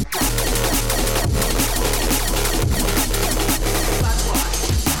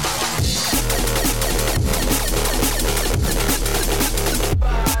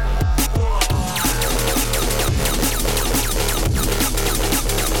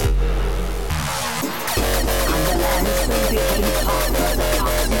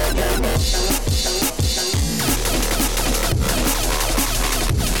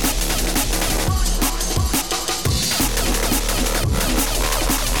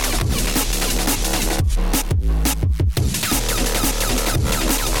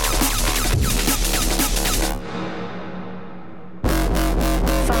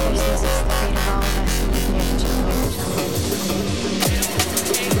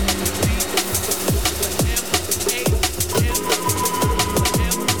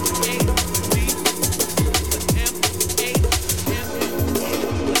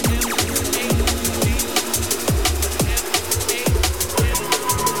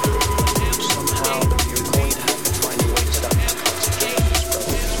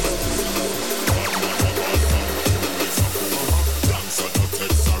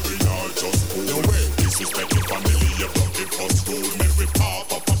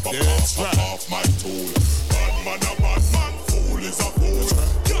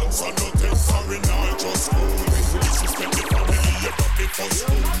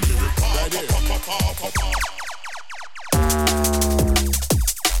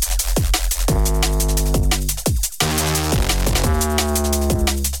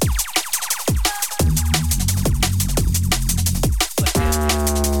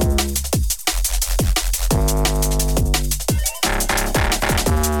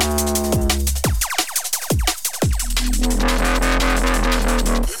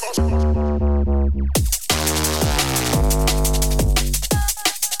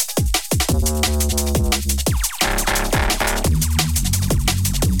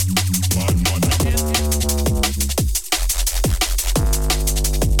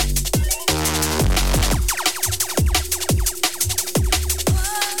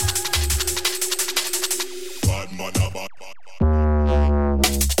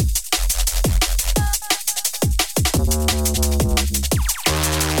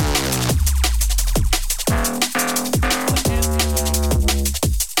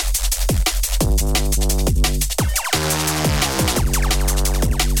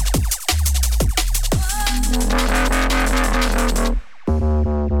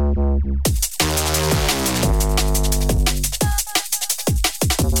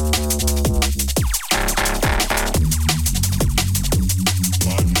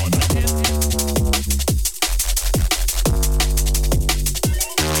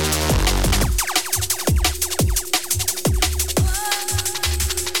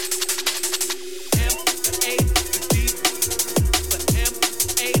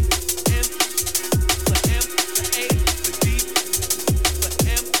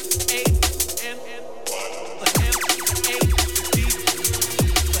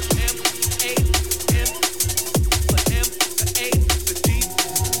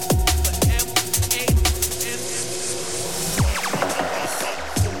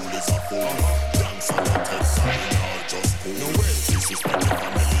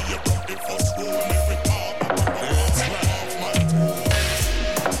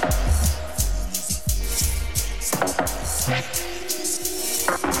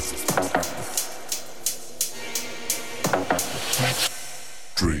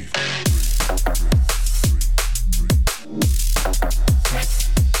 street.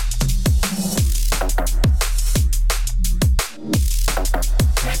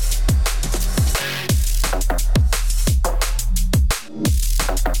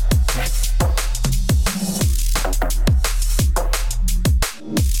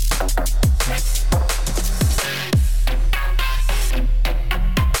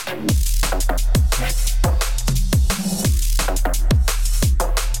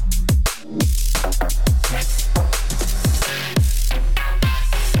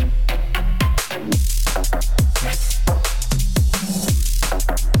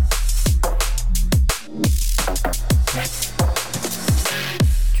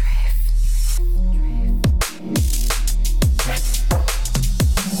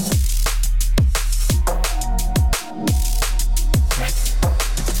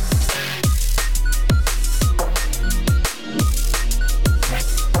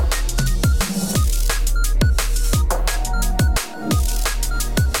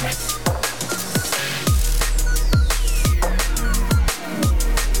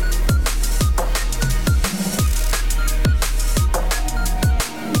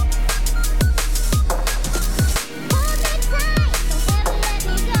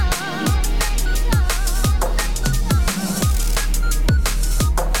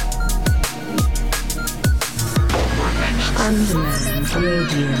 Underland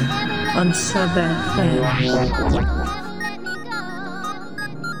Radio on Sub FM.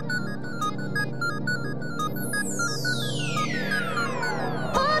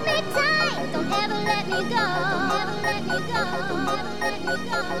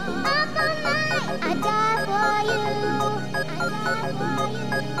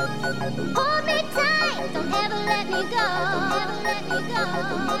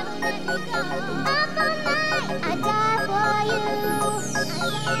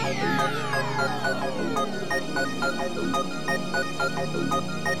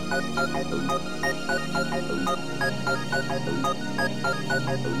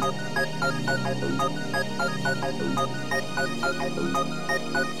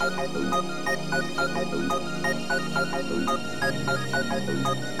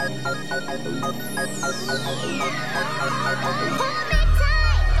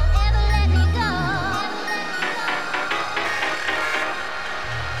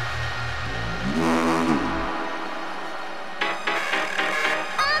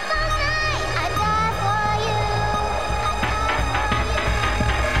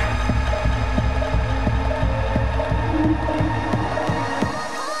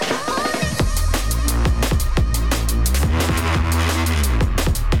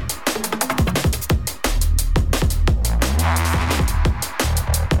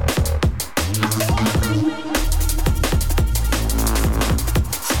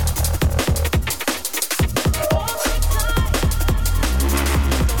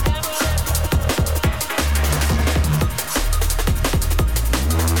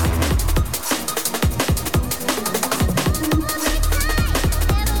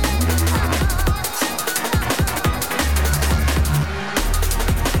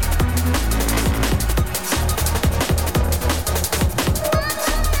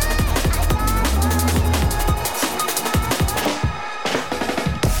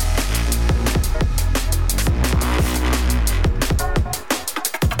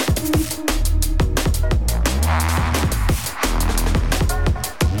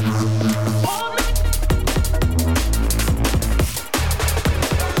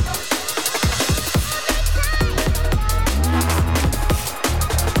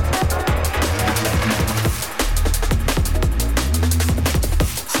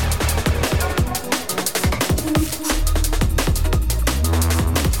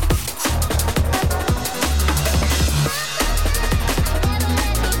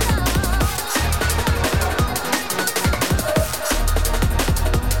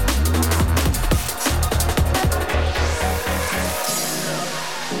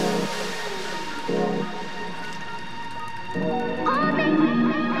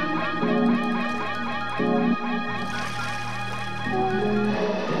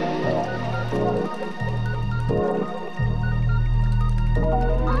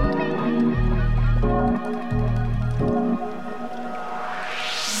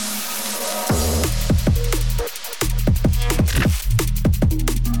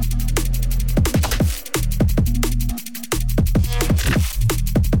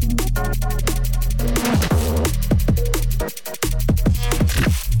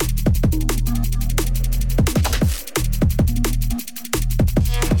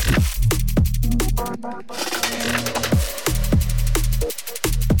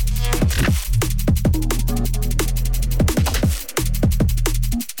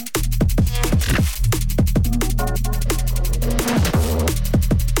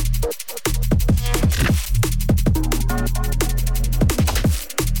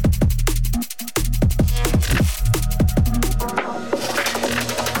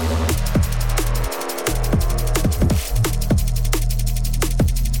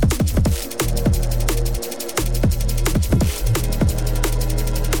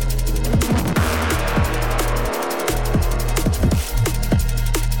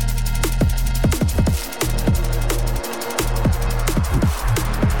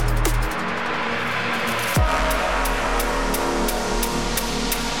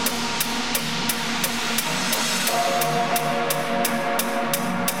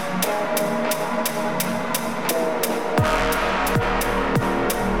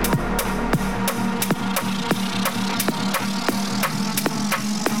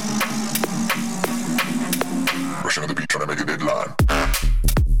 Underland.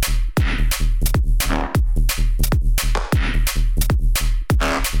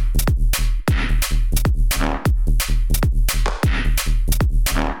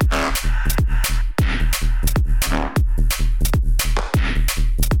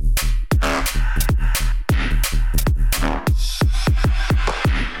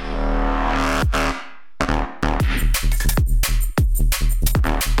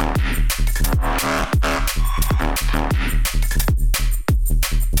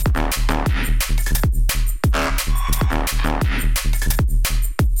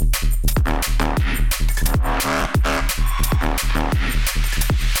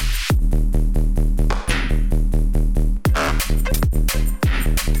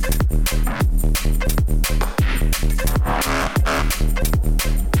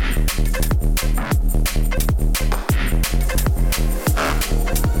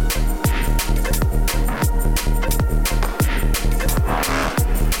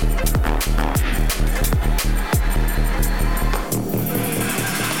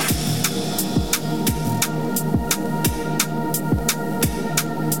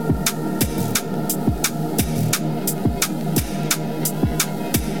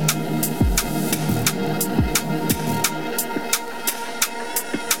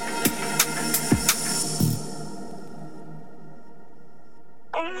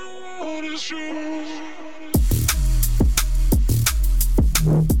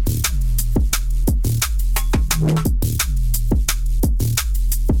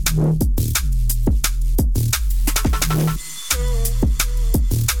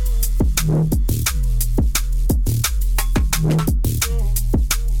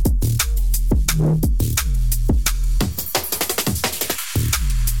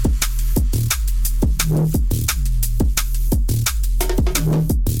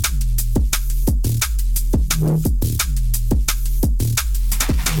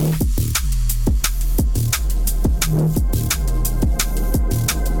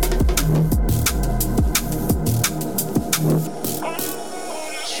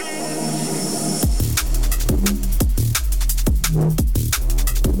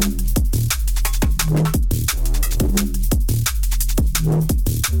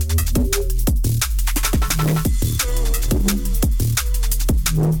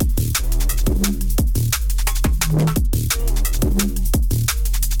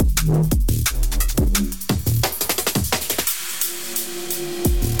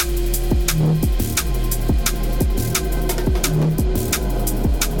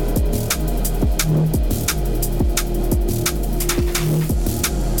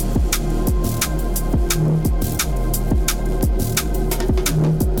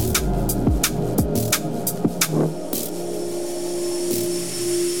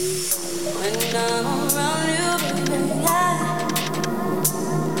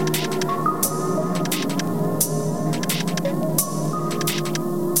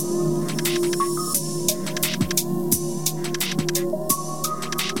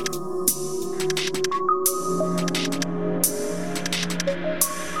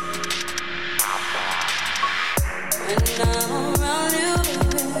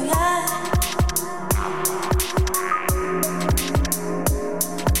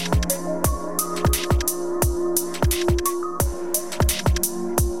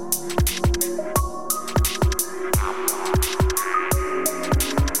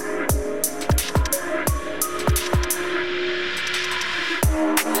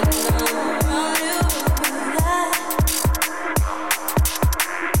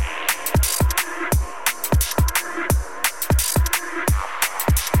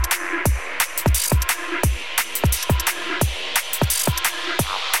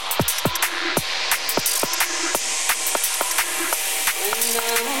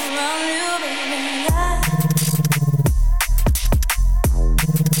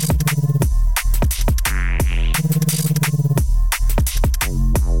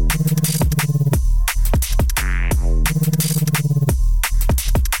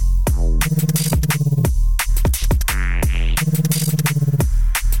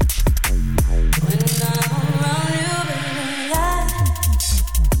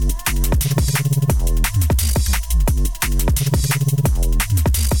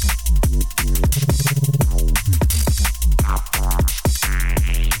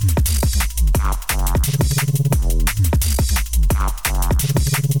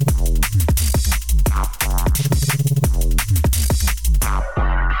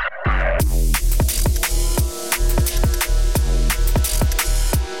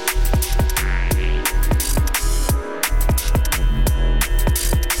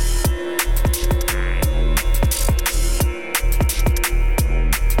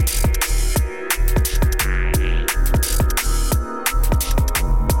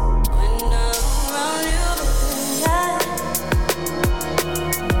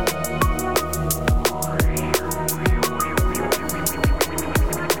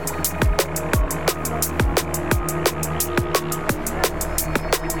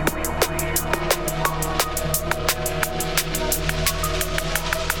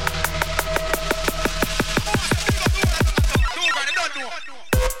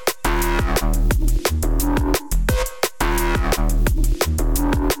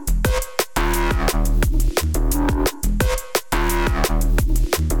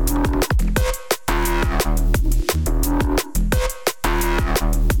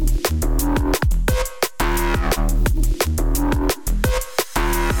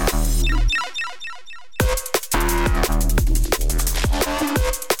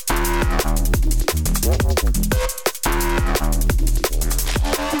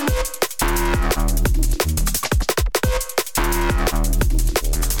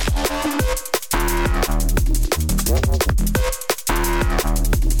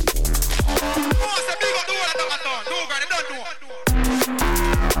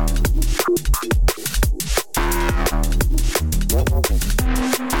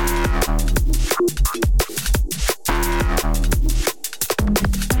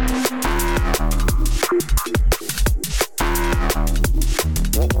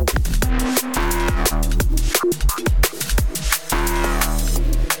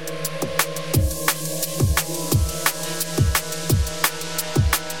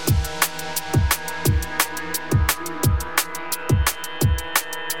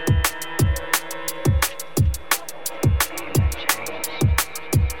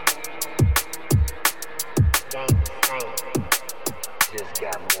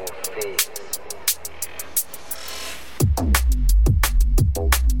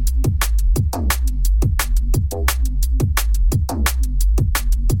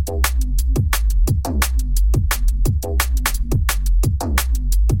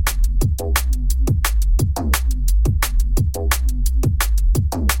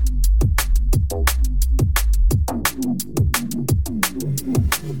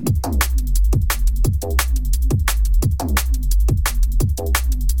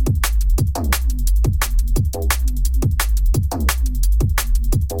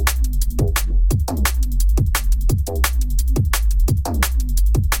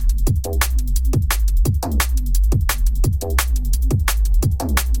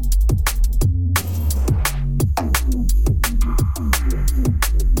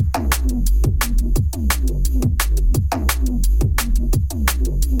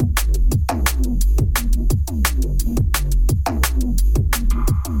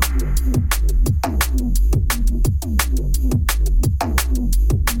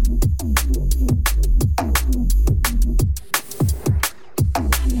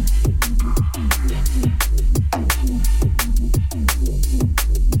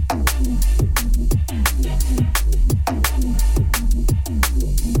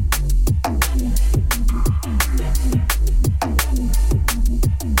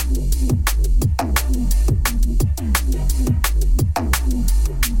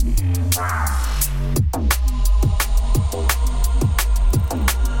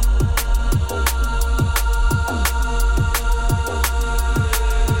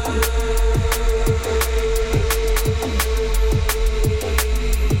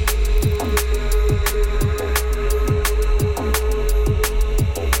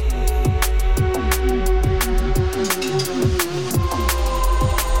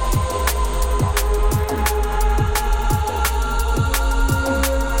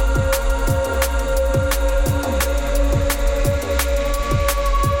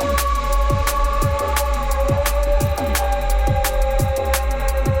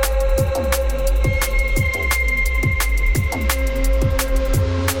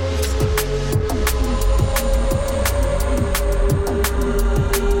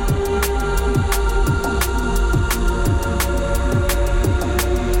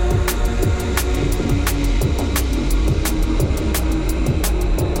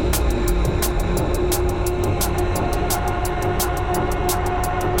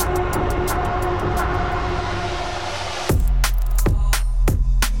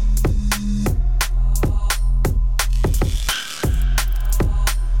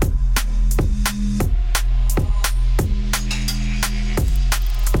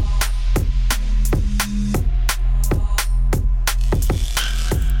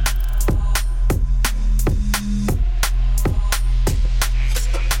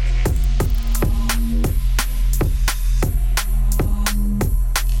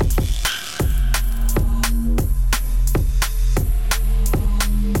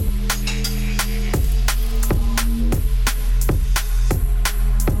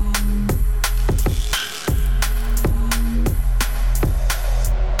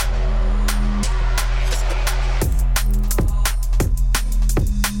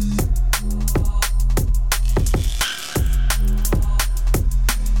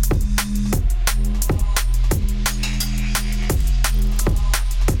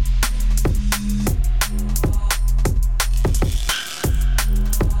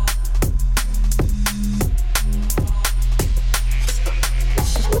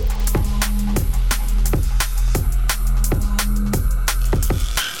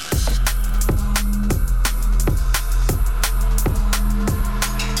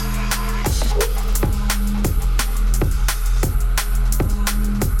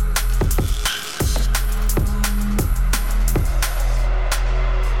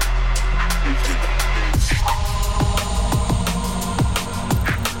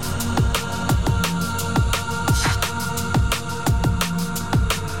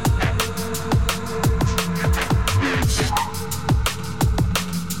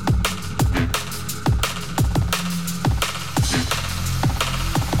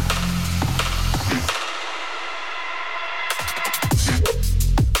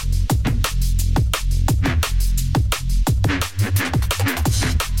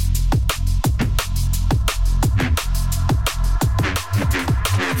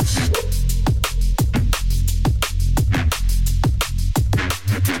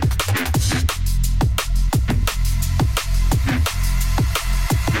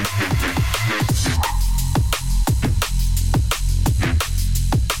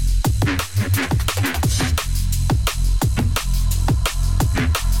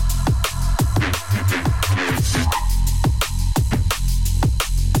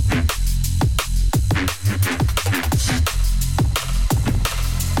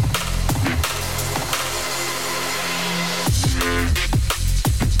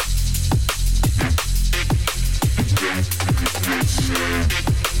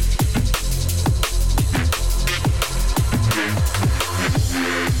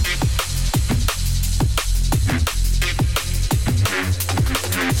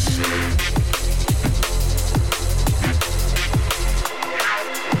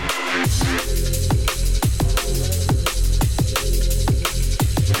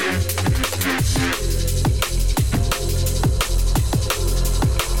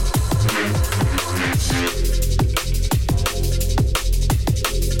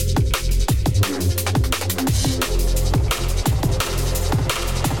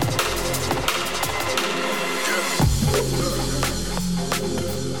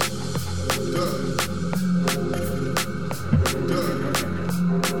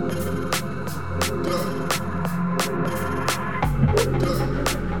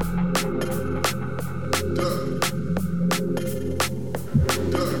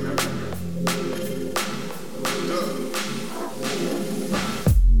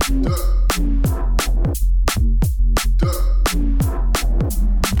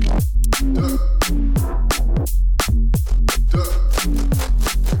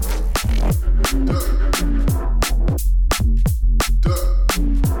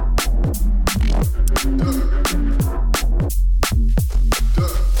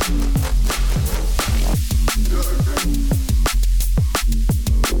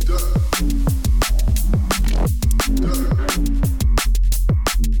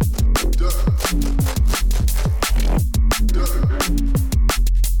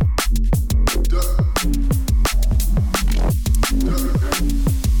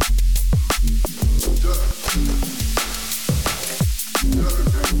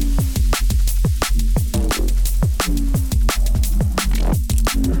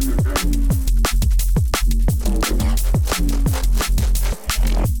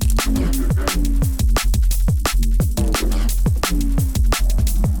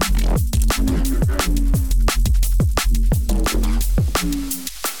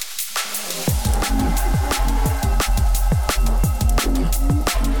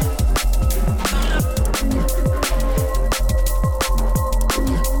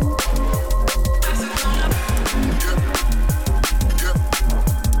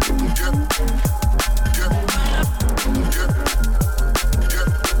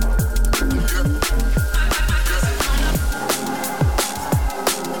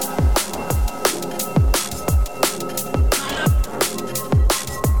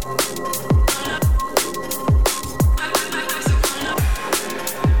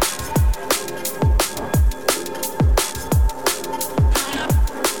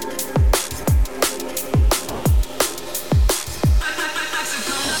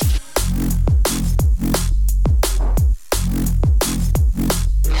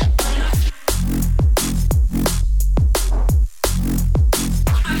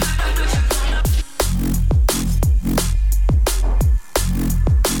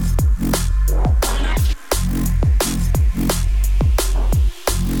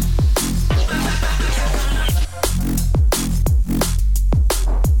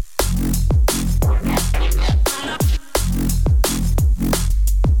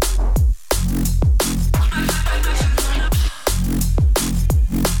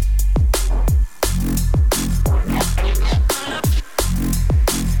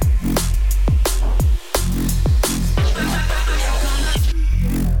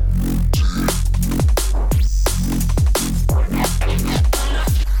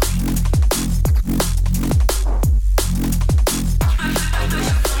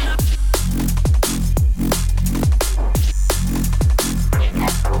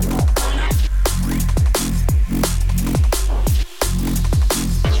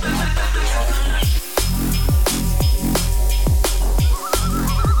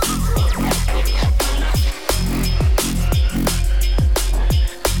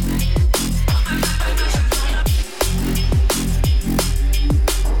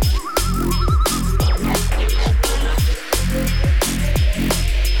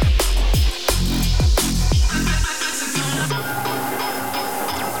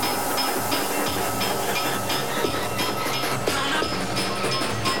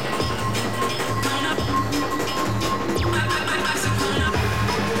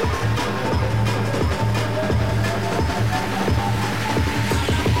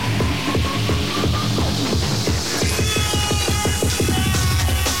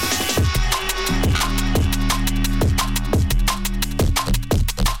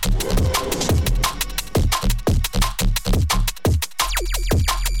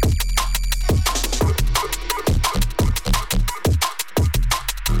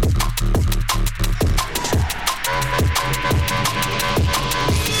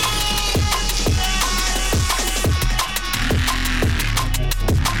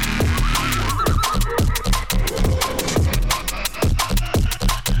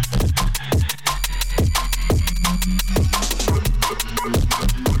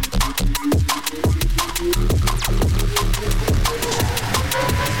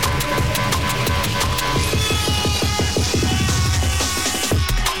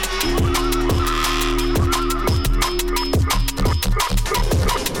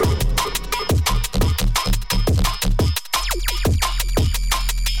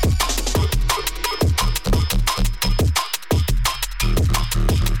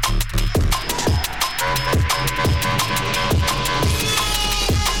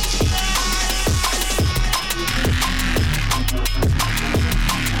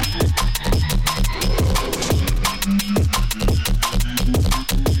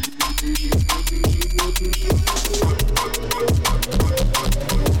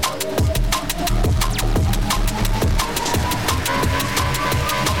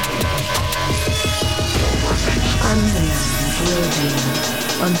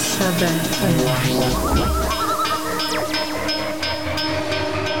 Sub FM.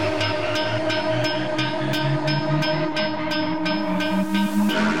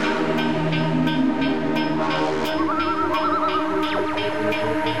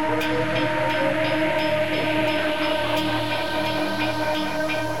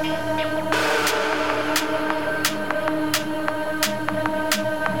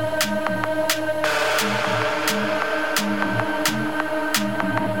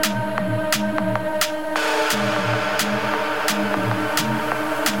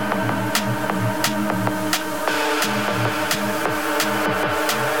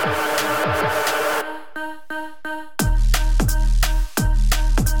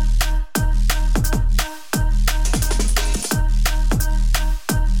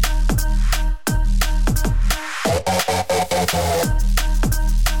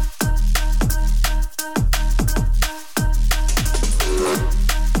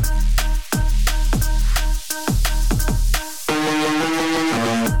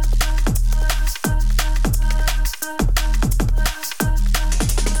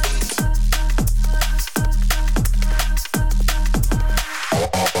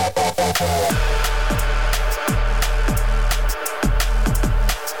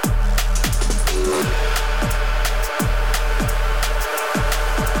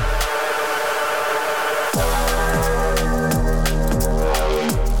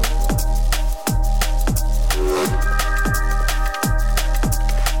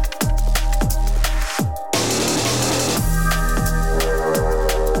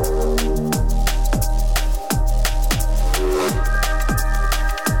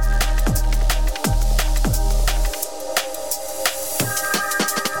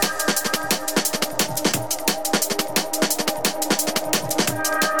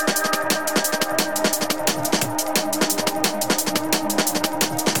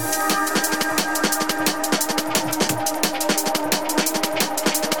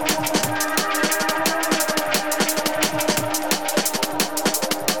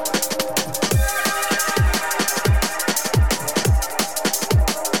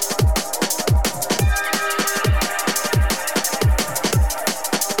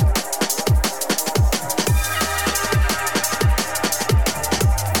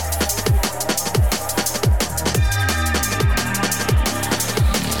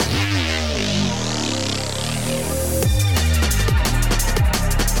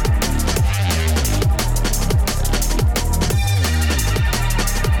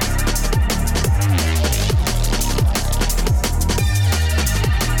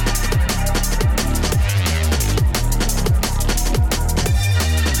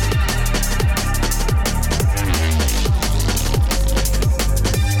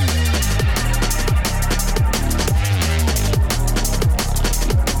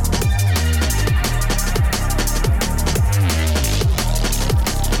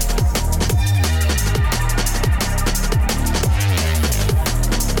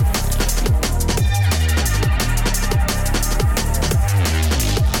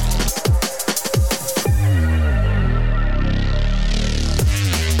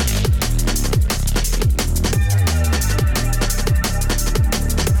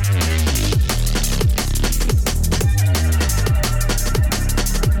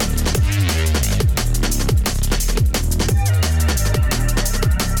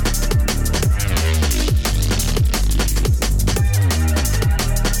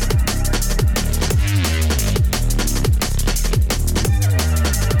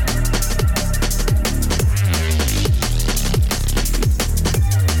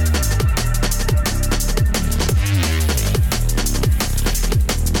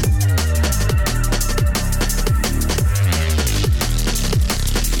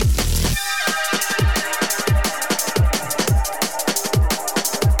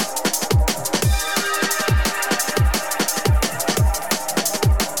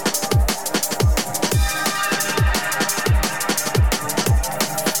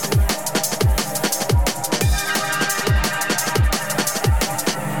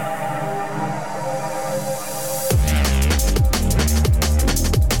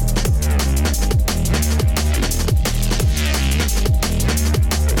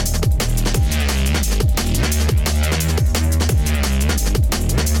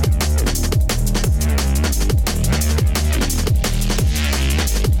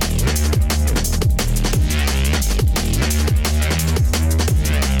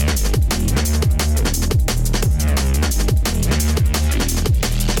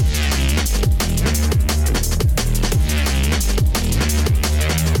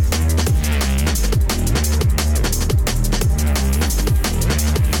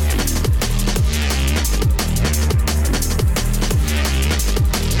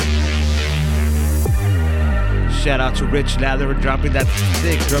 to Rich Lather dropping that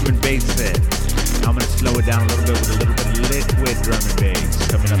sick drum and bass set. Now I'm going to slow it down a little bit with a little bit of liquid drum and bass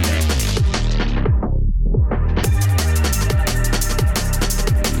coming up next.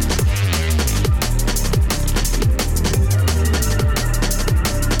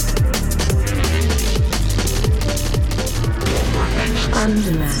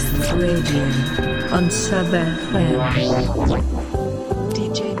 Underland Radio on Sub FM.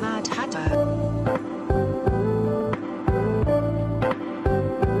 DJ Mad Hatter.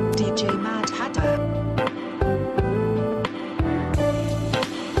 DJ Mad Hatter.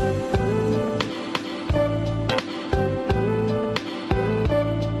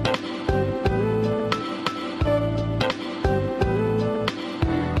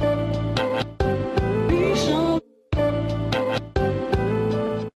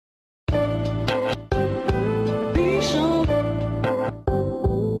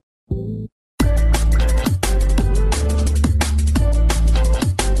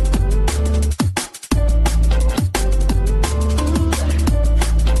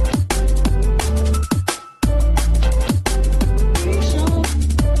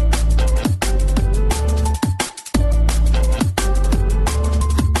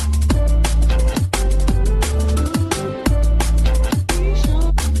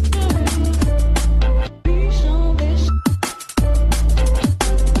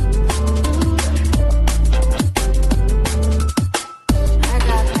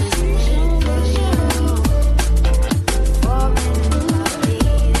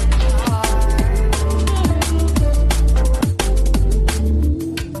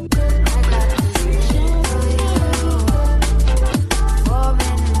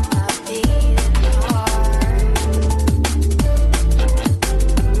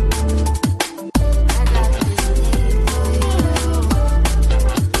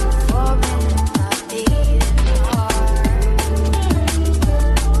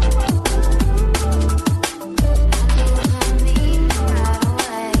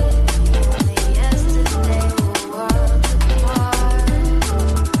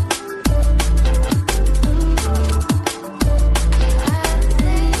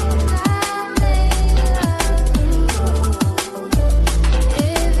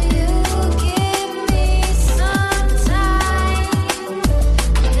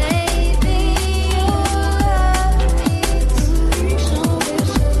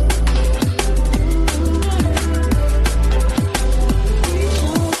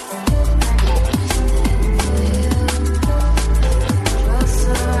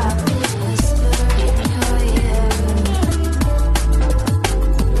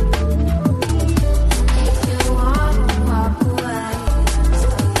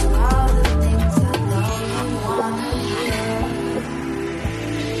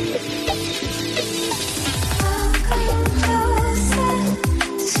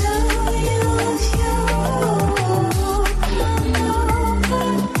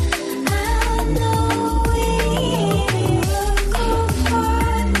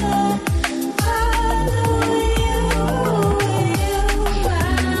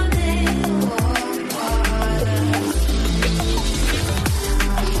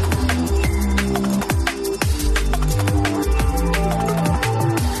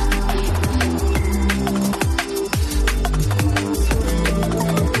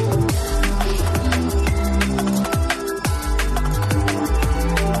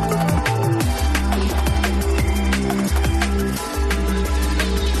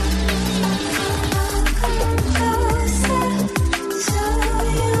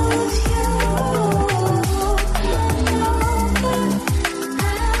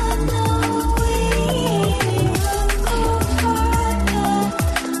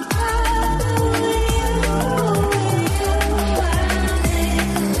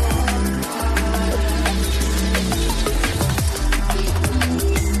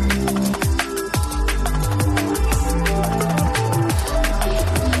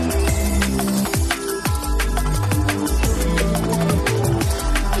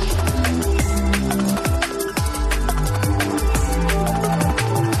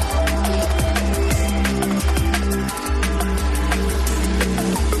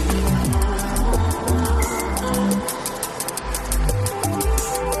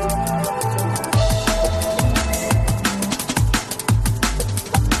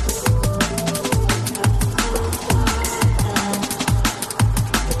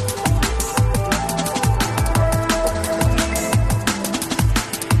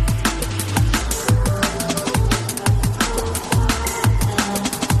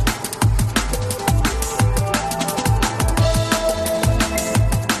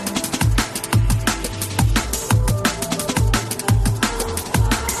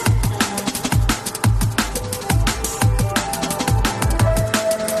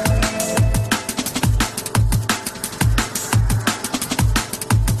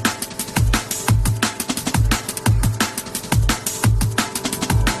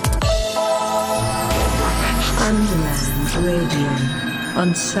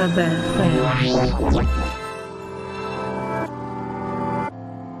 on Sub FM.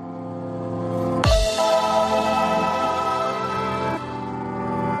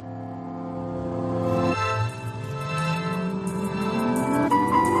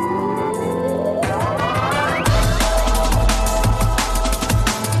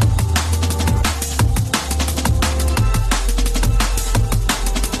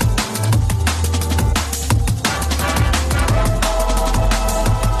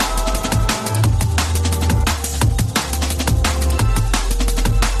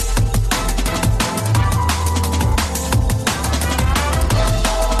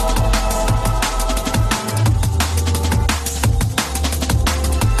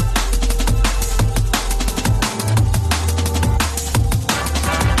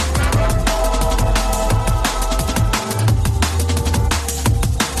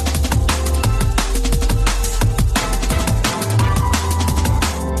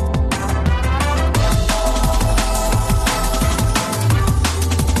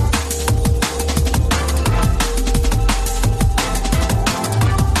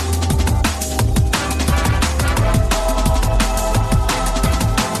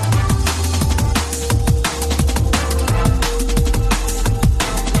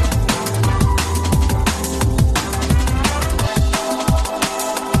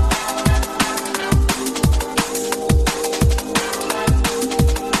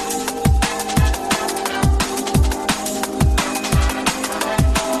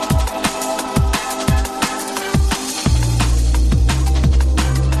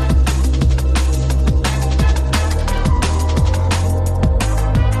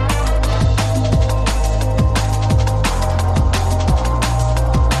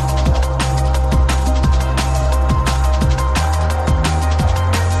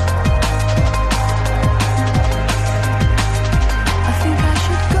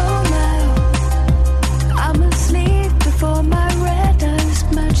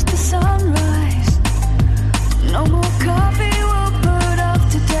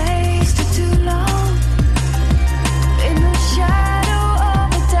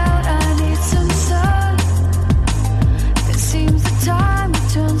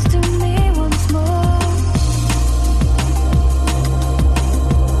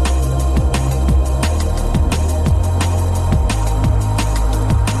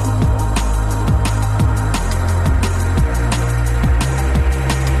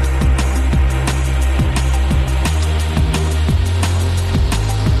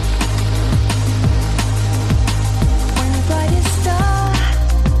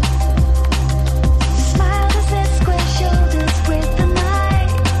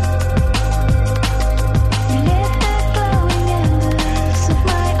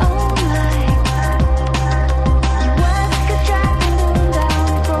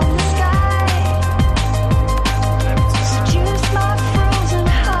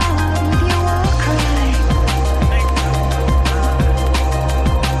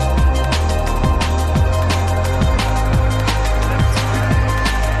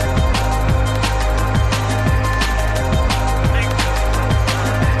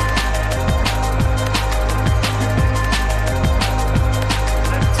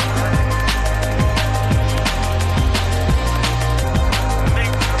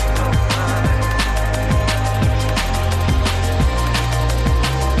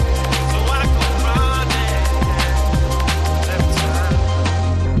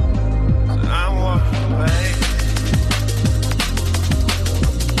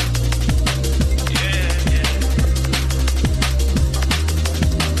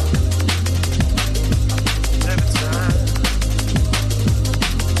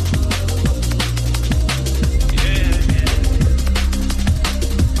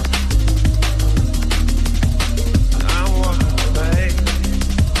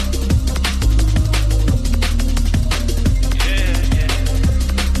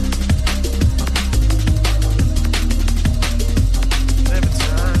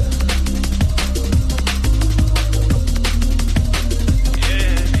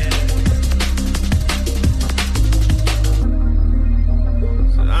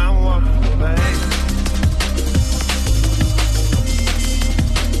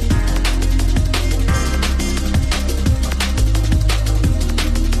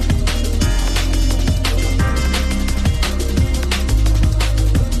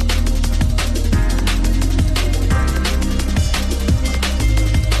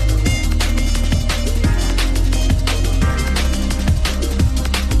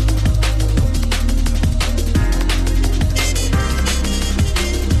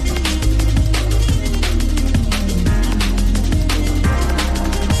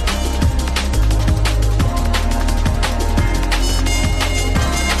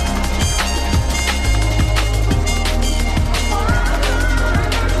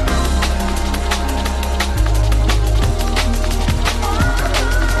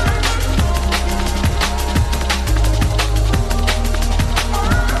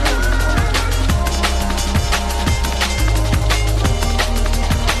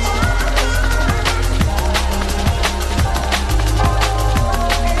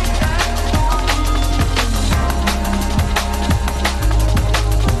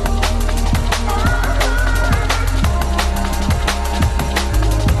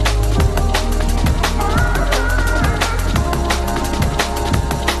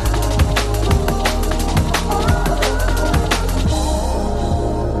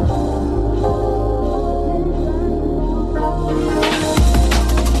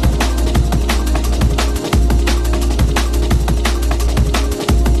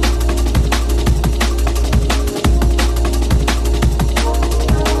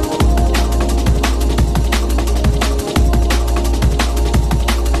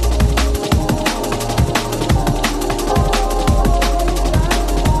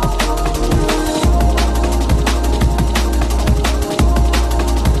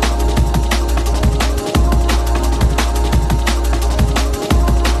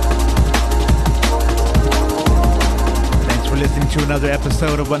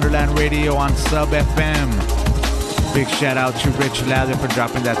 episode of Underland Radio on Sub FM. Big shout out to Rich Lather for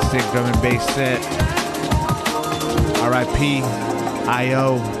dropping that sick drum and bass set. RIP,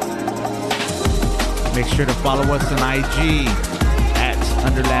 IO. Make sure to follow us on IG at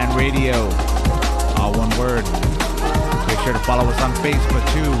Underland Radio. All one word. Make sure to follow us on Facebook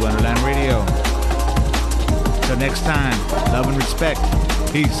too, Underland Radio. Till next time, love and respect.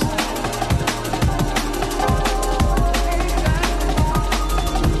 Peace.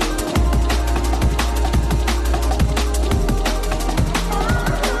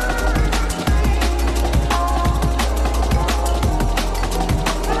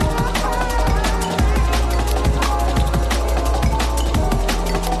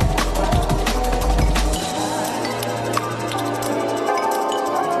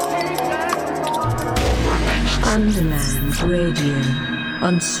 Underland Radio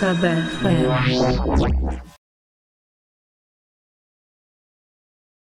on Sub FM.